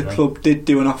if the club did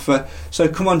do an offer. So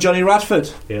come on, Johnny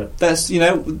Radford. Yeah. That's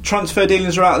transfer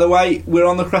dealings are out of the way. We're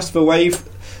on the crest of a wave.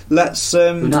 Let's.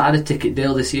 We've not had a ticket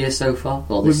deal this year so far,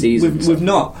 or this season. We've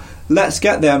not. Let's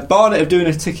get there. Barnet are doing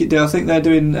a ticket deal. I think they're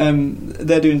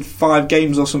doing 5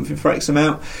 games or something for X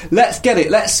amount. Let's get it.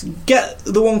 Let's get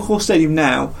the One Call Stadium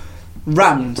now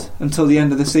rammed until the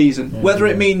end of the season. Whether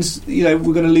it means we're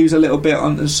going to lose a little bit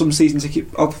on some season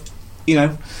ticket of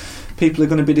people are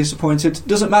going to be disappointed.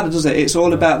 Doesn't matter, does it? It's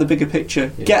all about the bigger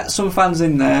picture. Get some fans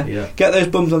in there. Get those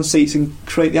bums on seats and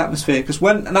create the atmosphere. Because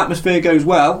when an atmosphere goes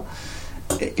well,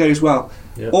 it goes well.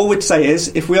 All we'd say is,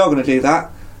 if we are going to do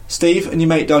that, Steve and your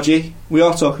mate Dodgy, we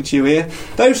are talking to you here.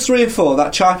 Those 3 or 4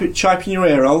 that chipe in your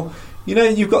ear hole,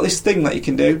 you've got this thing that you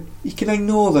can do. You can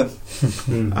ignore them,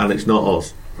 and it's not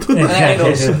us. It ain't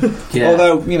us.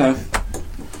 Although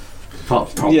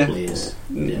probably is.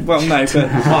 Yeah. Well, no, but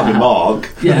it might be Mark.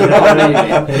 It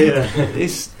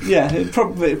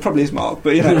probably is Mark,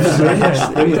 but you're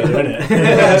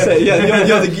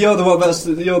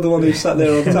the one who sat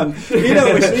there all the time. You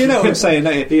know what I'm saying,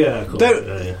 don't you? Yeah, of course.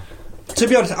 To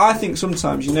be honest, I think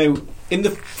sometimes in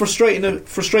the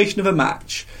frustration of a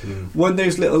match, when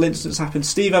those little incidents happen,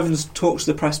 Steve Evans talks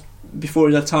to the press before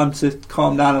he's had time to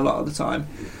calm down a lot of the time.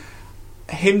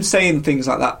 Him saying things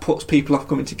like that puts people off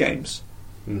coming to games.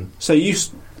 So he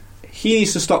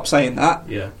needs to stop saying that.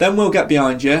 Then we'll get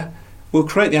behind you, We'll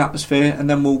create the atmosphere, and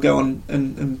then we'll go on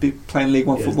and be playing League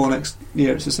One football next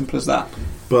year. It's as simple as that.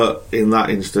 But in that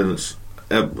instance,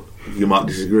 you might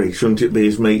disagree. Shouldn't it be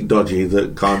his mate Dodgy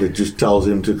that kind of just tells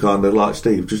him to kind of like,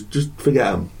 Steve, just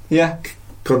forget him. Yeah.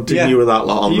 Continue with that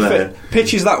lot on there.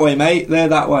 Pitch is that way, mate. They're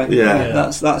that way.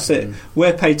 Yeah. That's it.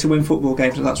 We're paid to win football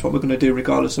games, and that's what we're going to do,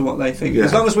 regardless of what they think.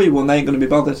 As long as we won, they ain't going to be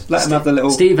bothered. Let them have the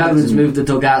little. Steve Evans moved the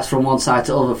dugouts from one side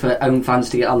to other for home fans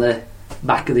to get on the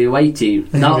back of the away team,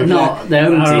 not their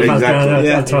own team.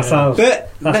 Exactly.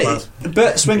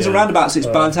 But swings and roundabouts, it's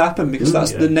bound to happen because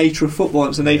that's the nature of football.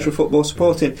 It's the nature of football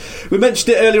supporting. We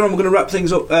mentioned it earlier on. We're going to wrap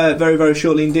things up very, very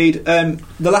shortly indeed. The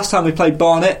last time we played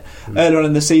Barnet earlier on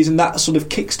in the season, that sort of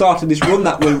kick-started this run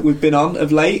that we've been on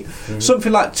of late.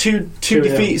 Something like two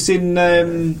defeats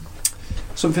in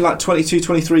something like 22,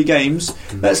 23 games.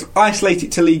 Let's isolate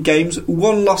it to league games.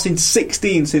 1 loss in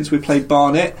 16 since we played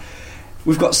Barnet.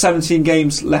 We've got 17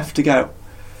 games left to go.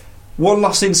 1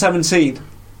 loss in 17.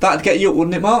 That'd get you up,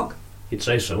 wouldn't it, Mark? You'd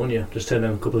say so, wouldn't you? Just turn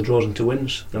a couple of draws into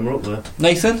wins, then we're up there.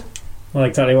 Nathan? Well,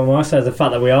 exactly what Mark says. The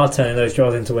fact that we are turning those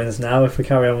draws into wins now, if we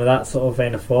carry on with that sort of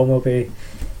vein of form, we'll be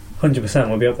 100%.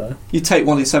 We'll be up there. You'd take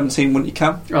 1 in 17, wouldn't you,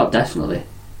 Cam? Oh, definitely.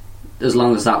 As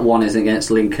long as that one is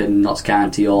against Lincoln, Notts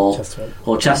County, or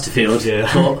Chesterfield,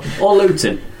 or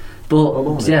Luton.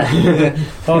 But yeah.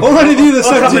 Already the other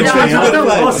 17 I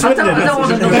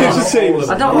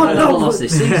don't want another loss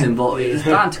this season, but it's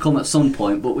bound to come at some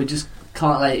point. But we just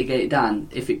can't let it get it down.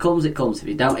 If it comes, it comes. If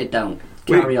it don't, it don't.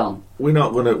 Carry on. We're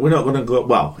not gonna go.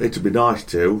 Well, it'd be nice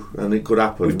to, and it could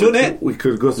happen. We've done it. We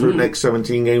could go through the next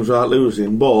 17 games without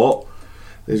losing, but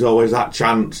there's always that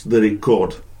chance that it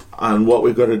could. And what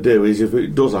we've got to do is, if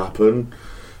it does happen,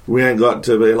 we ain't got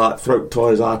to be like throw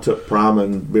toys out at pram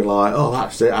and be like, oh,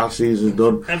 that's it, our season's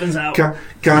done. Evans out.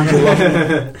 Can't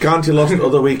you lost the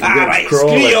other week against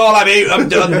Crawley? Screw you all, I'm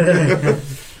done.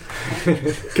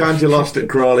 Can't you lost at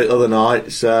Crawley the other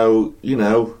night? So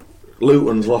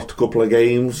Luton's lost a couple of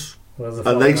games.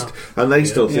 And they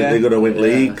still think they're going to win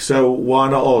league, so why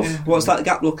not us? Yeah. What's that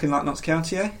gap looking like, Notts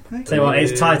County, eh? Tell you what,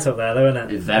 it's tight up there, though, isn't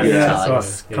it? It's very tight.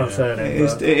 That's concerning.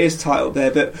 It is tight up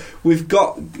there, but we've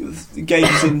got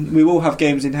games in. We will have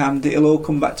games in hand. It'll all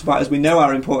come back to bite, as we know how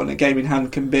important a game in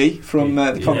hand can be from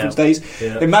the conference days.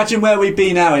 Yeah. Imagine where we'd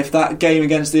be now if that game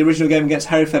against the original game against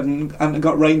Hereford hadn't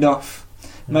got rained off.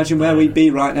 Imagine where we'd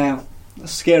be right now.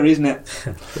 That's scary, isn't it?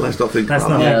 Let's not think about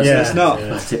that. It's not.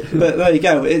 But there you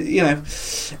go.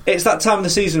 It's that time of the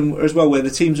season as well where the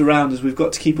teams around us, we've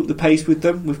got to keep up the pace with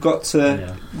them. We've got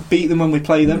to beat them when we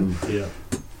play them.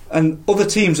 And other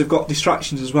teams have got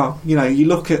distractions as well. You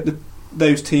look at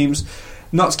those teams.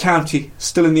 Notts County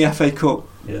still in the FA Cup.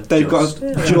 They've got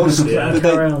just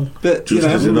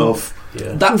enough.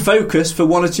 That focus for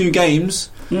 1 or 2 games.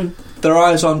 Their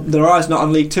eyes not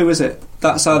on League 2, is it?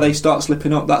 That's how they start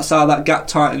slipping up. That's how that gap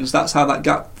tightens. That's how that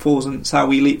gap falls, and it's how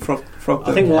we leapfrog them.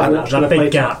 I think what's going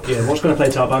to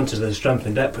play to our advantage is the strength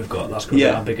and depth we've got. That's going to be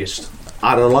our biggest.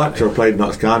 I'd like to have played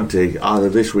Notts County either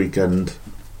this weekend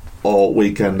or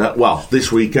weekend. Well,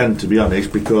 this weekend, to be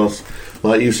honest, because,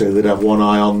 like you said, they'd have one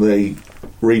eye on the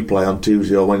replay on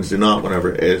Tuesday or Wednesday night,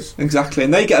 whenever it is. Exactly,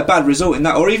 and they get a bad result in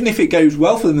that, or even if it goes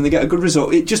well for them and they get a good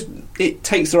result, it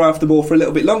takes their eye off the ball for a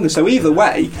little bit longer. So either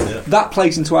way, that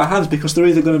plays into our hands because they're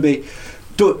either going to be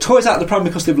toys out of the pram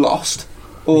because they've lost,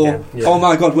 or oh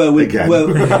my god, well my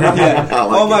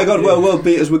god, well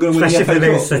beat us, we're going to win the FA Cup.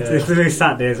 It's the new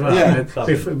Saturday as well.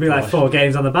 It'd be like 4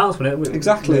 games on the bounce, wouldn't it?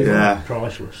 Exactly.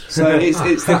 Priceless. So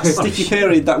it's that sticky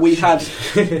period that we had.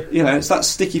 It's that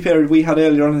sticky period we had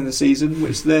earlier on in the season,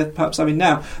 which they're perhaps having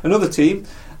now. Another team,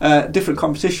 different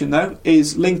competition though,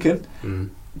 is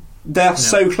Lincoln. They're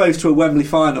so close to a Wembley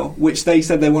final, which they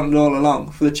said they wanted all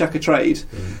along for the Checker trade.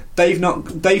 They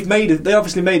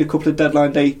obviously made a couple of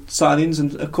deadline day signings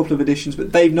and a couple of additions,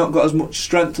 but they've not got as much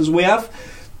strength as we have.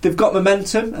 They've got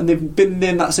momentum and they've been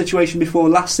in that situation before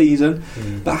last season,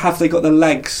 but have they got the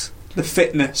legs, the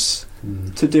fitness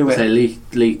to do it? So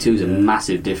League 2 is a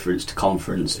massive difference to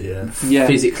conference,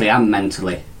 physically and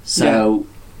mentally. So.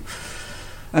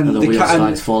 And the wheel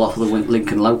sides fall off of the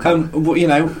Lincoln loco.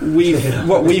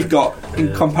 What we've got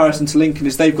in comparison to Lincoln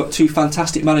is they've got 2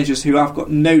 fantastic managers who I've got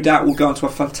no doubt will go on to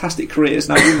have fantastic careers.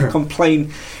 And I wouldn't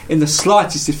complain in the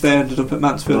slightest if they ended up at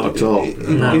Mansfield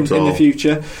in the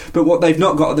future. But what they've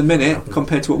not got at the minute,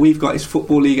 compared to what we've got, is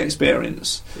Football League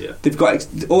experience. They've got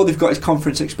all they've got is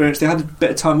conference experience. They had a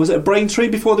bit of time. Was it a Braintree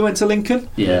before they went to Lincoln?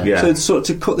 So sort of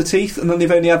to cut the teeth, and then they've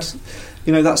only had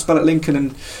that spell at Lincoln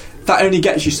and. That only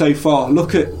gets you so far.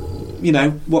 Look at you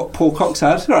know, what Paul Cox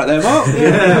had. Right there, Mark. Bit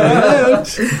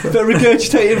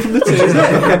regurgitating from the two, isn't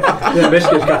it? The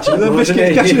biscuit's catching The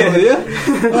biscuit's catching up with you.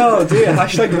 Oh dear,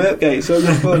 hashtag Merpgate, so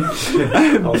good fun.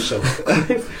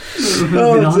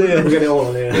 Oh dear. We'll get it all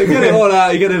on here. You get it all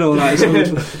out, you get it all out.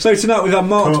 So tonight we've had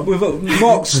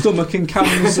Mark's stomach and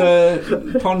Cam's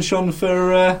penchant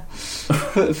for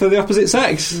the opposite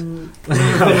sex.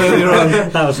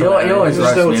 That was You always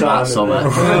roast me about summer.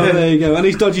 There you go. And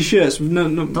these dodgy shirts.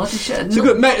 Dodgy shirt? It's a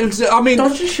good I mean,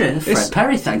 Dodgy shirt? Fred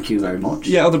Perry, thank you very much.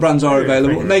 yeah, other brands are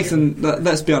available. Nathan,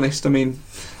 let's be honest, I mean,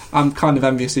 I'm kind of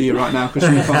envious of you right now because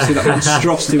you can't see that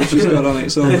monstrosity which has got on it.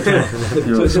 So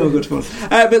it's all good fun.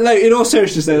 But in all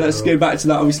seriousness, though, let's go back to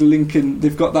that. Obviously, Lincoln,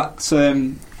 they've got that.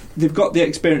 They've got the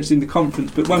experience in the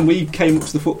conference, but when we came up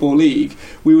to the Football League,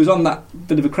 we was on that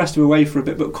bit of a crest of a wave for a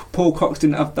bit. But Paul Cox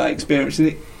didn't have that experience,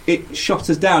 and it shot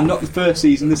us down. Not the first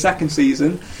season, the second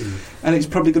season, and it's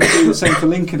probably going to do the same for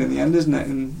Lincoln in the end, isn't it?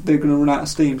 And they're going to run out of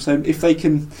steam. So if they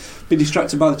can be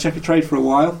distracted by the checker trade for a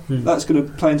while, that's going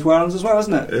to play into our hands as well,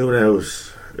 isn't it? Who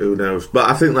knows? But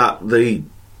I think that the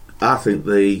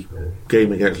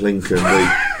game against Lincoln,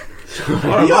 You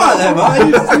are there,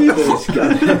 mate.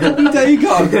 There you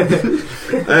go.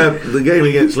 the game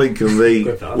against Lincoln,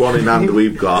 the one in hand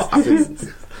we've got, I think.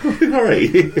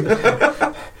 Alright. You've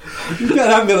got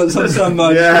an ambulance on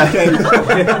standby.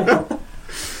 Yeah.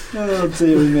 Oh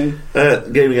dear me.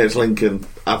 Game against Lincoln,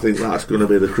 I think that's going to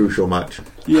be the crucial match.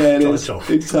 Yeah, it is.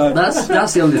 Big time.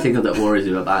 That's the only thing that worries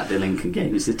me about the Lincoln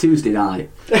game. It's a Tuesday night,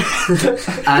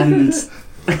 and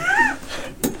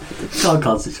can't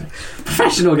concentrate.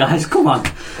 Professional guys, come on.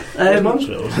 Yeah,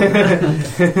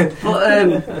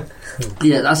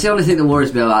 that's the only thing that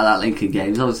worries me about that Lincoln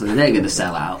game. Is obviously they're going to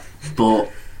sell out,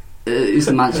 but is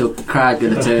the Mansfield crowd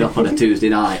going to turn up on a Tuesday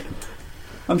night?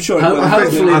 I'm sure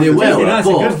hopefully they will. As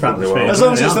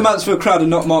long as it's the Mansfield crowd and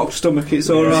not Mark's stomach, it's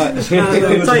all right.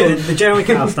 The Jeremy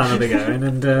Kyle stand will be going,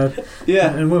 and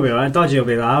we'll be all right. Dodgy will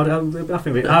be loud. I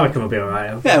reckon we'll be all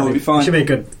right. Yeah, we'll be fine. It should be a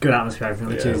good atmosphere on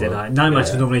a Tuesday night. Night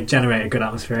matches normally generate a good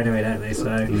atmosphere anyway, don't they?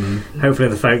 So hopefully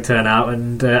the folk turn out,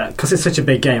 and because it's such a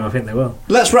big game, I think they will.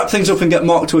 Let's wrap things up and get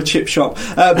Mark to a chip shop.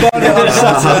 Barnet on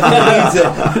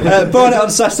Saturday. Barnet on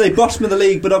Saturday, bottom of the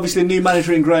league, but obviously new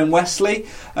manager in Graham Wesley.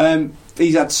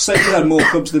 He's had more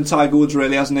clubs than Tiger Woods,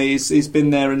 really, hasn't he? He's been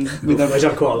there and he's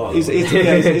had quite a lot. He's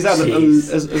had a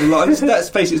lot. And let's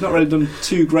face it, he's not really done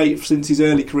too great since his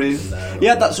early career. He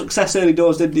had that success early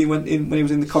doors, didn't he? When he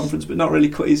was in the conference, but not really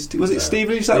cut his. Was it Steve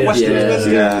Reeves at West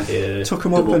Ham? Took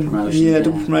him double up and promotion,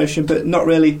 double promotion, but not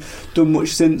really done much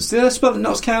since. Did I spell it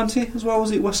Notts County as well?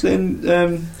 Was it Wesley and?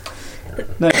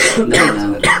 No,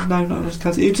 not Notts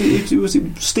County. Was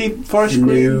it Steve Forest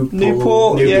Green?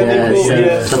 Newport. Newport.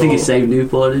 I think he saved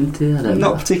Newport, didn't he? I don't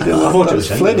know. Not particularly. I thought it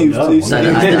was Flynn who I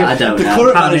don't know. The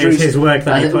current manager is his work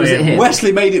that he put in.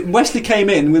 Wesley came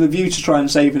in with a view to try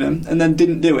and saving him, and then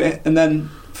didn't do it, and then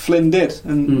Flynn did,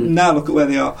 and now look at where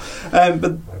they are. But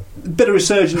a bit of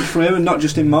resurgence from him, and not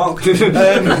just in Mark.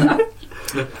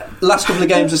 Last couple of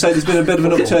games, I say there's been a bit of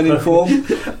an upturn in form.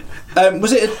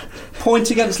 Was it a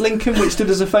point against Lincoln which did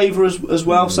us a favour as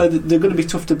well? So they're going to be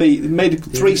tough to beat. They made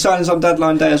 3 signings on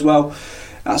deadline day as well.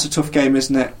 That's a tough game,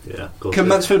 isn't it? Yeah. Can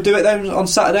Mansfield do it then on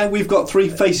Saturday? We've got 3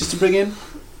 faces to bring in.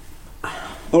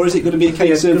 Or is it going to be a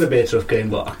case of... It's going to be a tough game,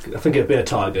 but I think it'll be a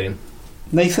tight game.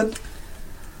 Nathan?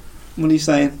 What are you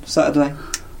saying? Saturday?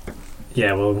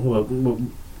 Yeah, well,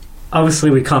 obviously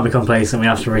we can't be complacent. We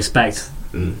have to respect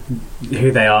who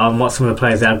they are and what some of the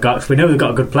players they have got. We know they've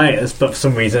got good players, but for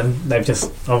some reason they've just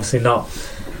obviously not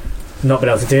been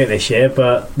able to do it this year.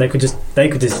 But they could just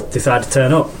decide to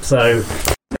turn up. So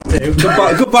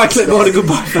goodbye clipboard and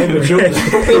goodbye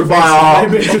goodbye.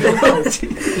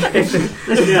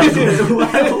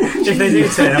 If they do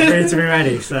turn up, we need to be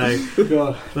ready. So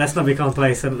let's not be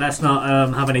complacent. Let's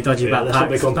not have any dodgy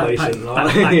backpacks.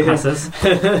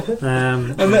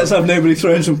 And let's have nobody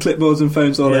throwing some clipboards and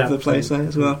phones all over the place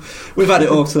as well. We've had it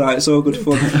all tonight. It's all good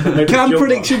fun. Cam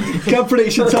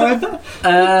prediction time.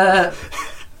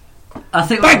 I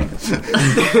think.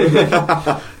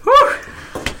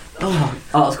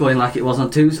 It's going like it was on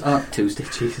Tuesday.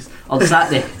 Jesus, on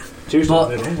Saturday. Tuesday. But,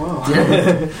 wow.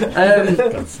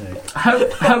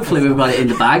 Hopefully we've got it in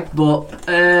the bag. But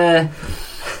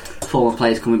former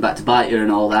players coming back to bite you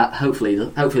and all that. Hopefully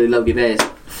Logie Bears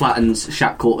flattens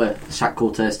Shaq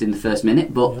Coulthurst in the first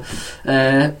minute. But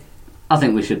I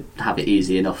think we should have it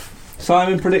easy enough.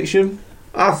 Simon, prediction?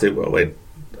 I think we'll win.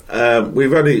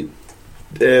 We've only.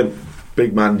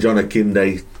 Big man John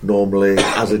Akinde normally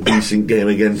has a decent game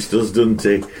against us, doesn't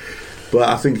he? But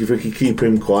I think if we could keep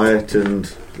him quiet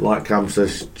and like Cam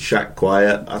says, shack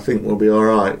quiet, I think we'll be all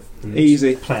right.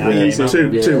 Easy. Easy.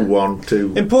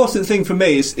 2-1. Important thing for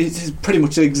me is it's pretty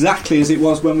much exactly as it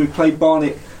was when we played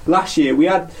Barnet last year. We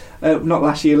had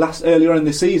earlier in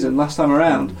the season, last time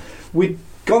around, we'd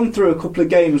gone through a couple of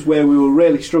games where we were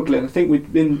really struggling. I think we'd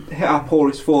hit our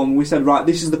poorest form. We said, right,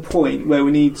 this is the point where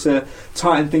we need to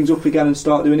tighten things up again and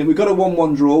start doing it. We got a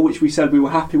 1-1 draw, which we said we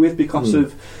were happy with because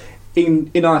of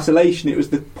in isolation it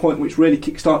was the point which really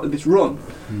kick-started this run.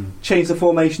 Changed the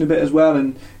formation a bit as well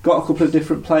and got a couple of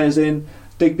different players in.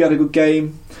 Digby had a good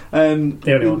game. The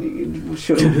only one.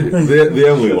 Shut up. The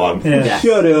only one. Yeah.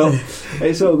 Shut up.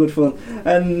 It's all good fun.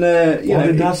 And why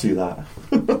did Dad do that?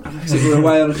 Because we were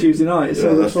away on a Tuesday night. It's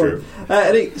all good fun. True.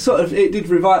 And it did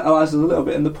revitalise us a little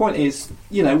bit. And the point is,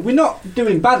 we're not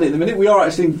doing badly at the minute. We are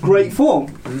actually in great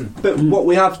form. But what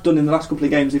we have done in the last couple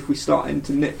of games, if we're starting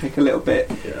to nitpick a little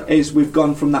bit, is we've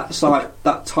gone from that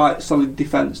tight, solid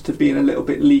defence to being a little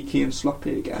bit leaky and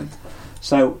sloppy again.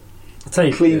 So,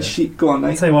 clean sheet. Go on,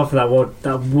 Nate. I'll tell you what, for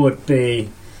that would be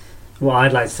what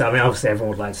I'd like to see. I mean, obviously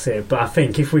everyone would like to see it, but I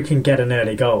think if we can get an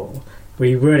early goal,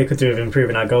 we really could do with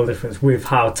improving our goal difference with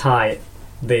how tight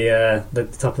the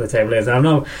top of the table is. And I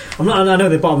know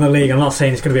the bottom of the league. I'm not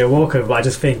saying it's going to be a walkover, but I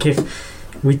just think if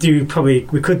we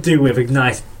could do with a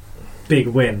nice big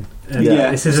win.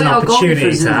 This is an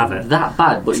opportunity to have it. That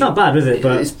bad, but it's not bad, is it?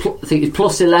 But I think it's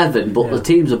plus 11, but the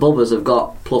teams above us have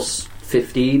got plus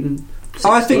 15.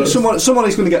 16. I think someone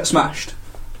is going to get smashed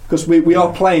because we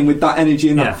are playing with that energy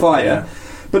and that fire. Yeah.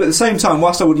 But at the same time,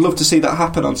 whilst I would love to see that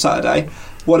happen on Saturday,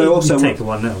 I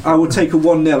would take a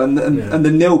 1-0, and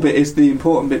the nil bit is the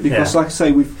important bit because, like I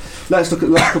say, let's look at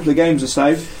the last couple of games or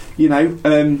so.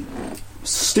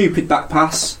 Stupid back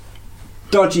pass,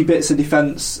 dodgy bits of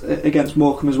defence against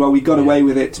Morecambe as well. We got away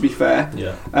with it, to be fair.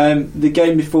 The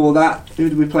game before that, who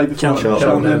did we play before?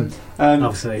 Cheltenham.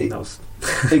 Obviously, that was.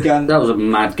 Again, that was a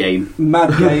mad game.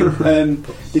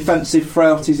 Defensive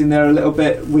frailties in there a little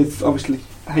bit with obviously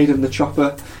Hayden the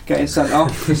Chopper getting sent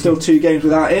off. There's still 2 games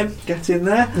without him. Get in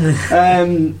there.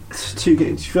 2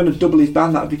 games. If you want to double his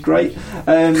ban, that'd be great.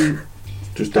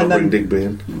 Just don't bring Digby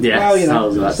in. Yeah, I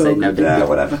was about to say no Digby.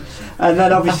 Whatever. And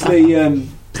then obviously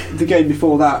the game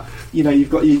before that, you've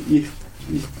got your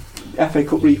FA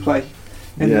Cup replay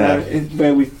in there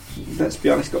where we've, let's be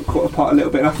honest, got caught apart a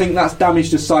little bit. And I think that's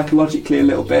damaged us psychologically a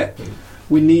little bit.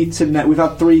 We need to. We've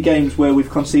had 3 games where we've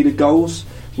conceded goals.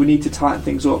 We need to tighten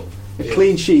things up. A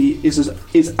clean sheet is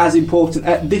as important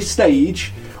at this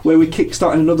stage where we're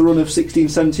kick-starting another run of 16,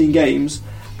 17 games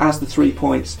as the 3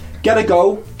 points. Get a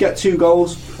goal, get 2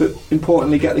 goals, but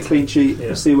importantly get the clean sheet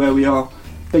and see where we are.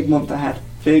 Big month ahead.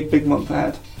 Big month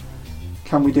ahead.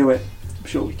 Can we do it? I'm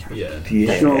sure we can.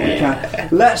 Sure we can.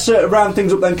 Let's round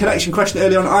things up then. Connection question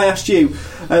earlier on. I asked you,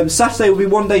 Saturday will be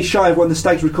 1 day shy of when the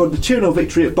Stags recorded the 2-0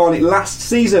 victory at Barnet last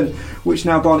season. Which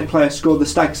now Barnet player scored the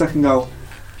Stags' second goal?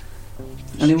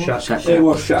 Anyone? Shaq. It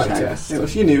was Shaq, yes. It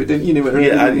was, you knew it, didn't you? You knew it really.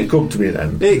 Yeah, it come to me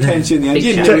then. It came to you in the end.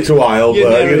 It took a while, but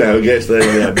it gets there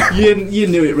in the end. You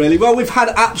knew it really. Well, we've had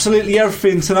absolutely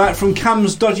everything tonight, from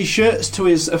Cam's dodgy shirts to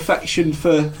his affection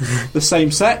for the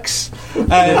same sex, to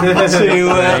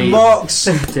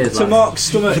Mark's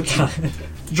stomach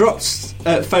dropped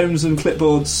phones and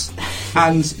clipboards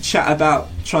and chat about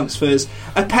transfers.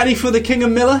 A penny for the King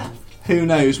and Miller? Who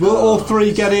knows? Will all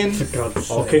 3 get in?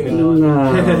 King and Miller.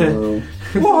 No.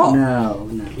 What? No.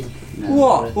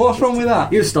 What? What's wrong with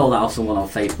that? You stole that off someone on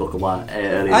Facebook a while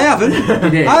earlier. I haven't. You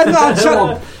did. I've not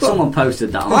had someone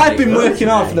posted that on I've been Facebook working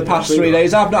hard for the past 3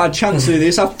 days. I've not had a chance to do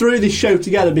this. I threw this show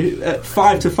together at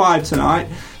 5 to 5 tonight.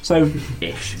 So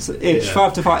ish.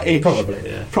 5 to 5 ish.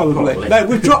 Probably. No,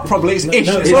 we've dropped probably. It's ish.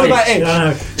 It's all about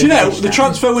ish. Do you know the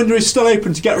transfer window is still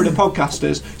open to get rid of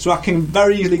podcasters, so I can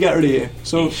very easily get rid of you.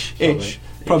 So ish.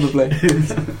 Probably.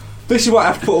 This is what I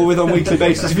have to put up with on a weekly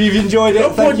basis. If you've enjoyed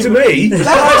it, thank you. To me.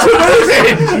 That's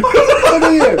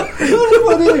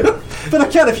what are you? But I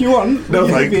can if you want. No,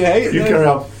 thank you. You carry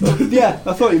on. Yeah,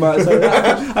 I thought you might say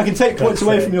that. I can take points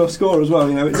away from your score as well.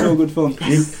 It's all good fun.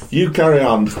 You carry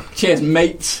on. Cheers,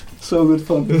 mate. It's all good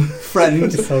fun,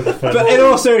 friend. But in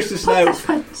all seriousness now,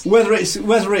 whether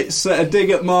it's a dig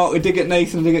at Mark, a dig at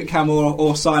Nathan, a dig at Cam,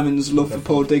 or Simon's love for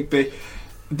Paul Digby,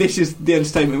 this is the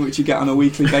entertainment which you get on a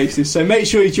weekly basis. So make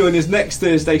sure you join us next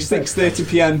Thursday,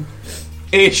 6:30pm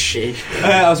ish.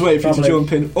 I was waiting for you to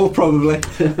jump in, or probably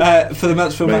for the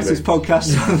Mansfield Masters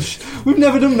podcast. We've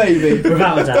never done maybe.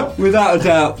 Without a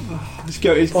doubt. Let's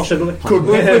go. Possibly.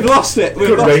 We've lost it. We've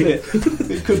Could lost be. it.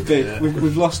 It could be. Yeah.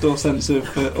 We've lost all sense of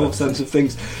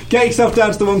things. Get yourself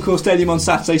down to the One Call Stadium on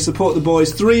Saturday. Support the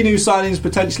boys. 3 new signings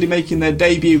potentially making their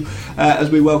debut as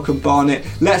we welcome Barnet.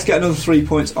 Let's get another 3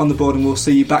 points on the board, and we'll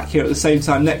see you back here at the same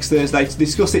time next Thursday to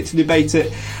discuss it, to debate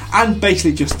it, and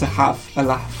basically just to have a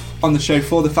laugh on the show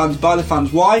for the fans, by the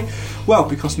fans. Why? Well,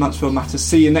 because Mansfield matters.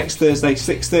 See you next Thursday,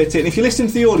 6:30. And if you're listening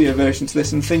to the audio version to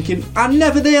this and thinking, I'm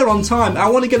never there on time, I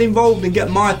want to get involved and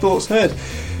get my thoughts heard,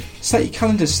 set your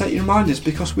calendars, set your reminders,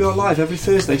 because we are live every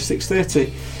Thursday,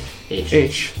 6:30.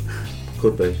 Ish.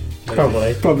 Could be.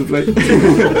 Probably.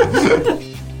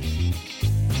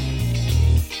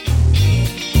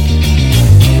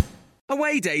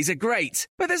 Away days are great,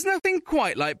 but there's nothing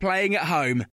quite like playing at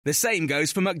home. The same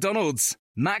goes for McDonald's.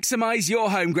 Maximise your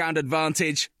home ground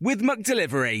advantage with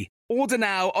McDelivery. Order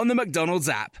now on the McDonald's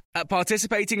app. At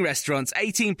participating restaurants,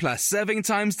 18 plus, serving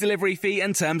times, delivery fee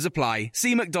and terms apply.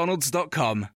 See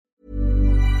mcdonalds.com.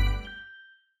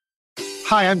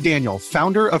 Hi, I'm Daniel,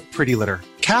 founder of Pretty Litter.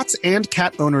 Cats and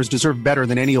cat owners deserve better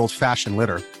than any old-fashioned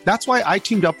litter. That's why I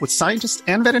teamed up with scientists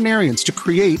and veterinarians to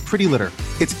create Pretty Litter.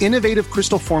 Its innovative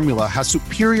crystal formula has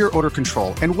superior odor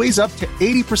control and weighs up to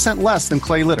 80% less than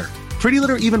clay litter. Pretty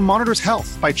Litter even monitors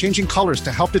health by changing colors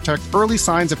to help detect early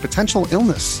signs of potential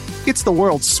illness. It's the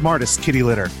world's smartest kitty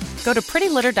litter. Go to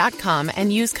prettylitter.com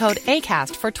and use code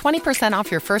ACAST for 20%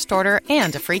 off your first order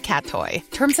and a free cat toy.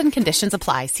 Terms and conditions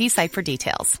apply. See site for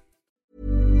details.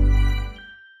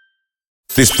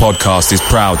 This podcast is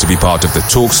proud to be part of the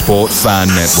TalkSport Fan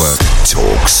Network.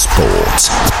 TalkSport.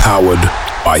 Powered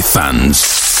by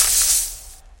fans.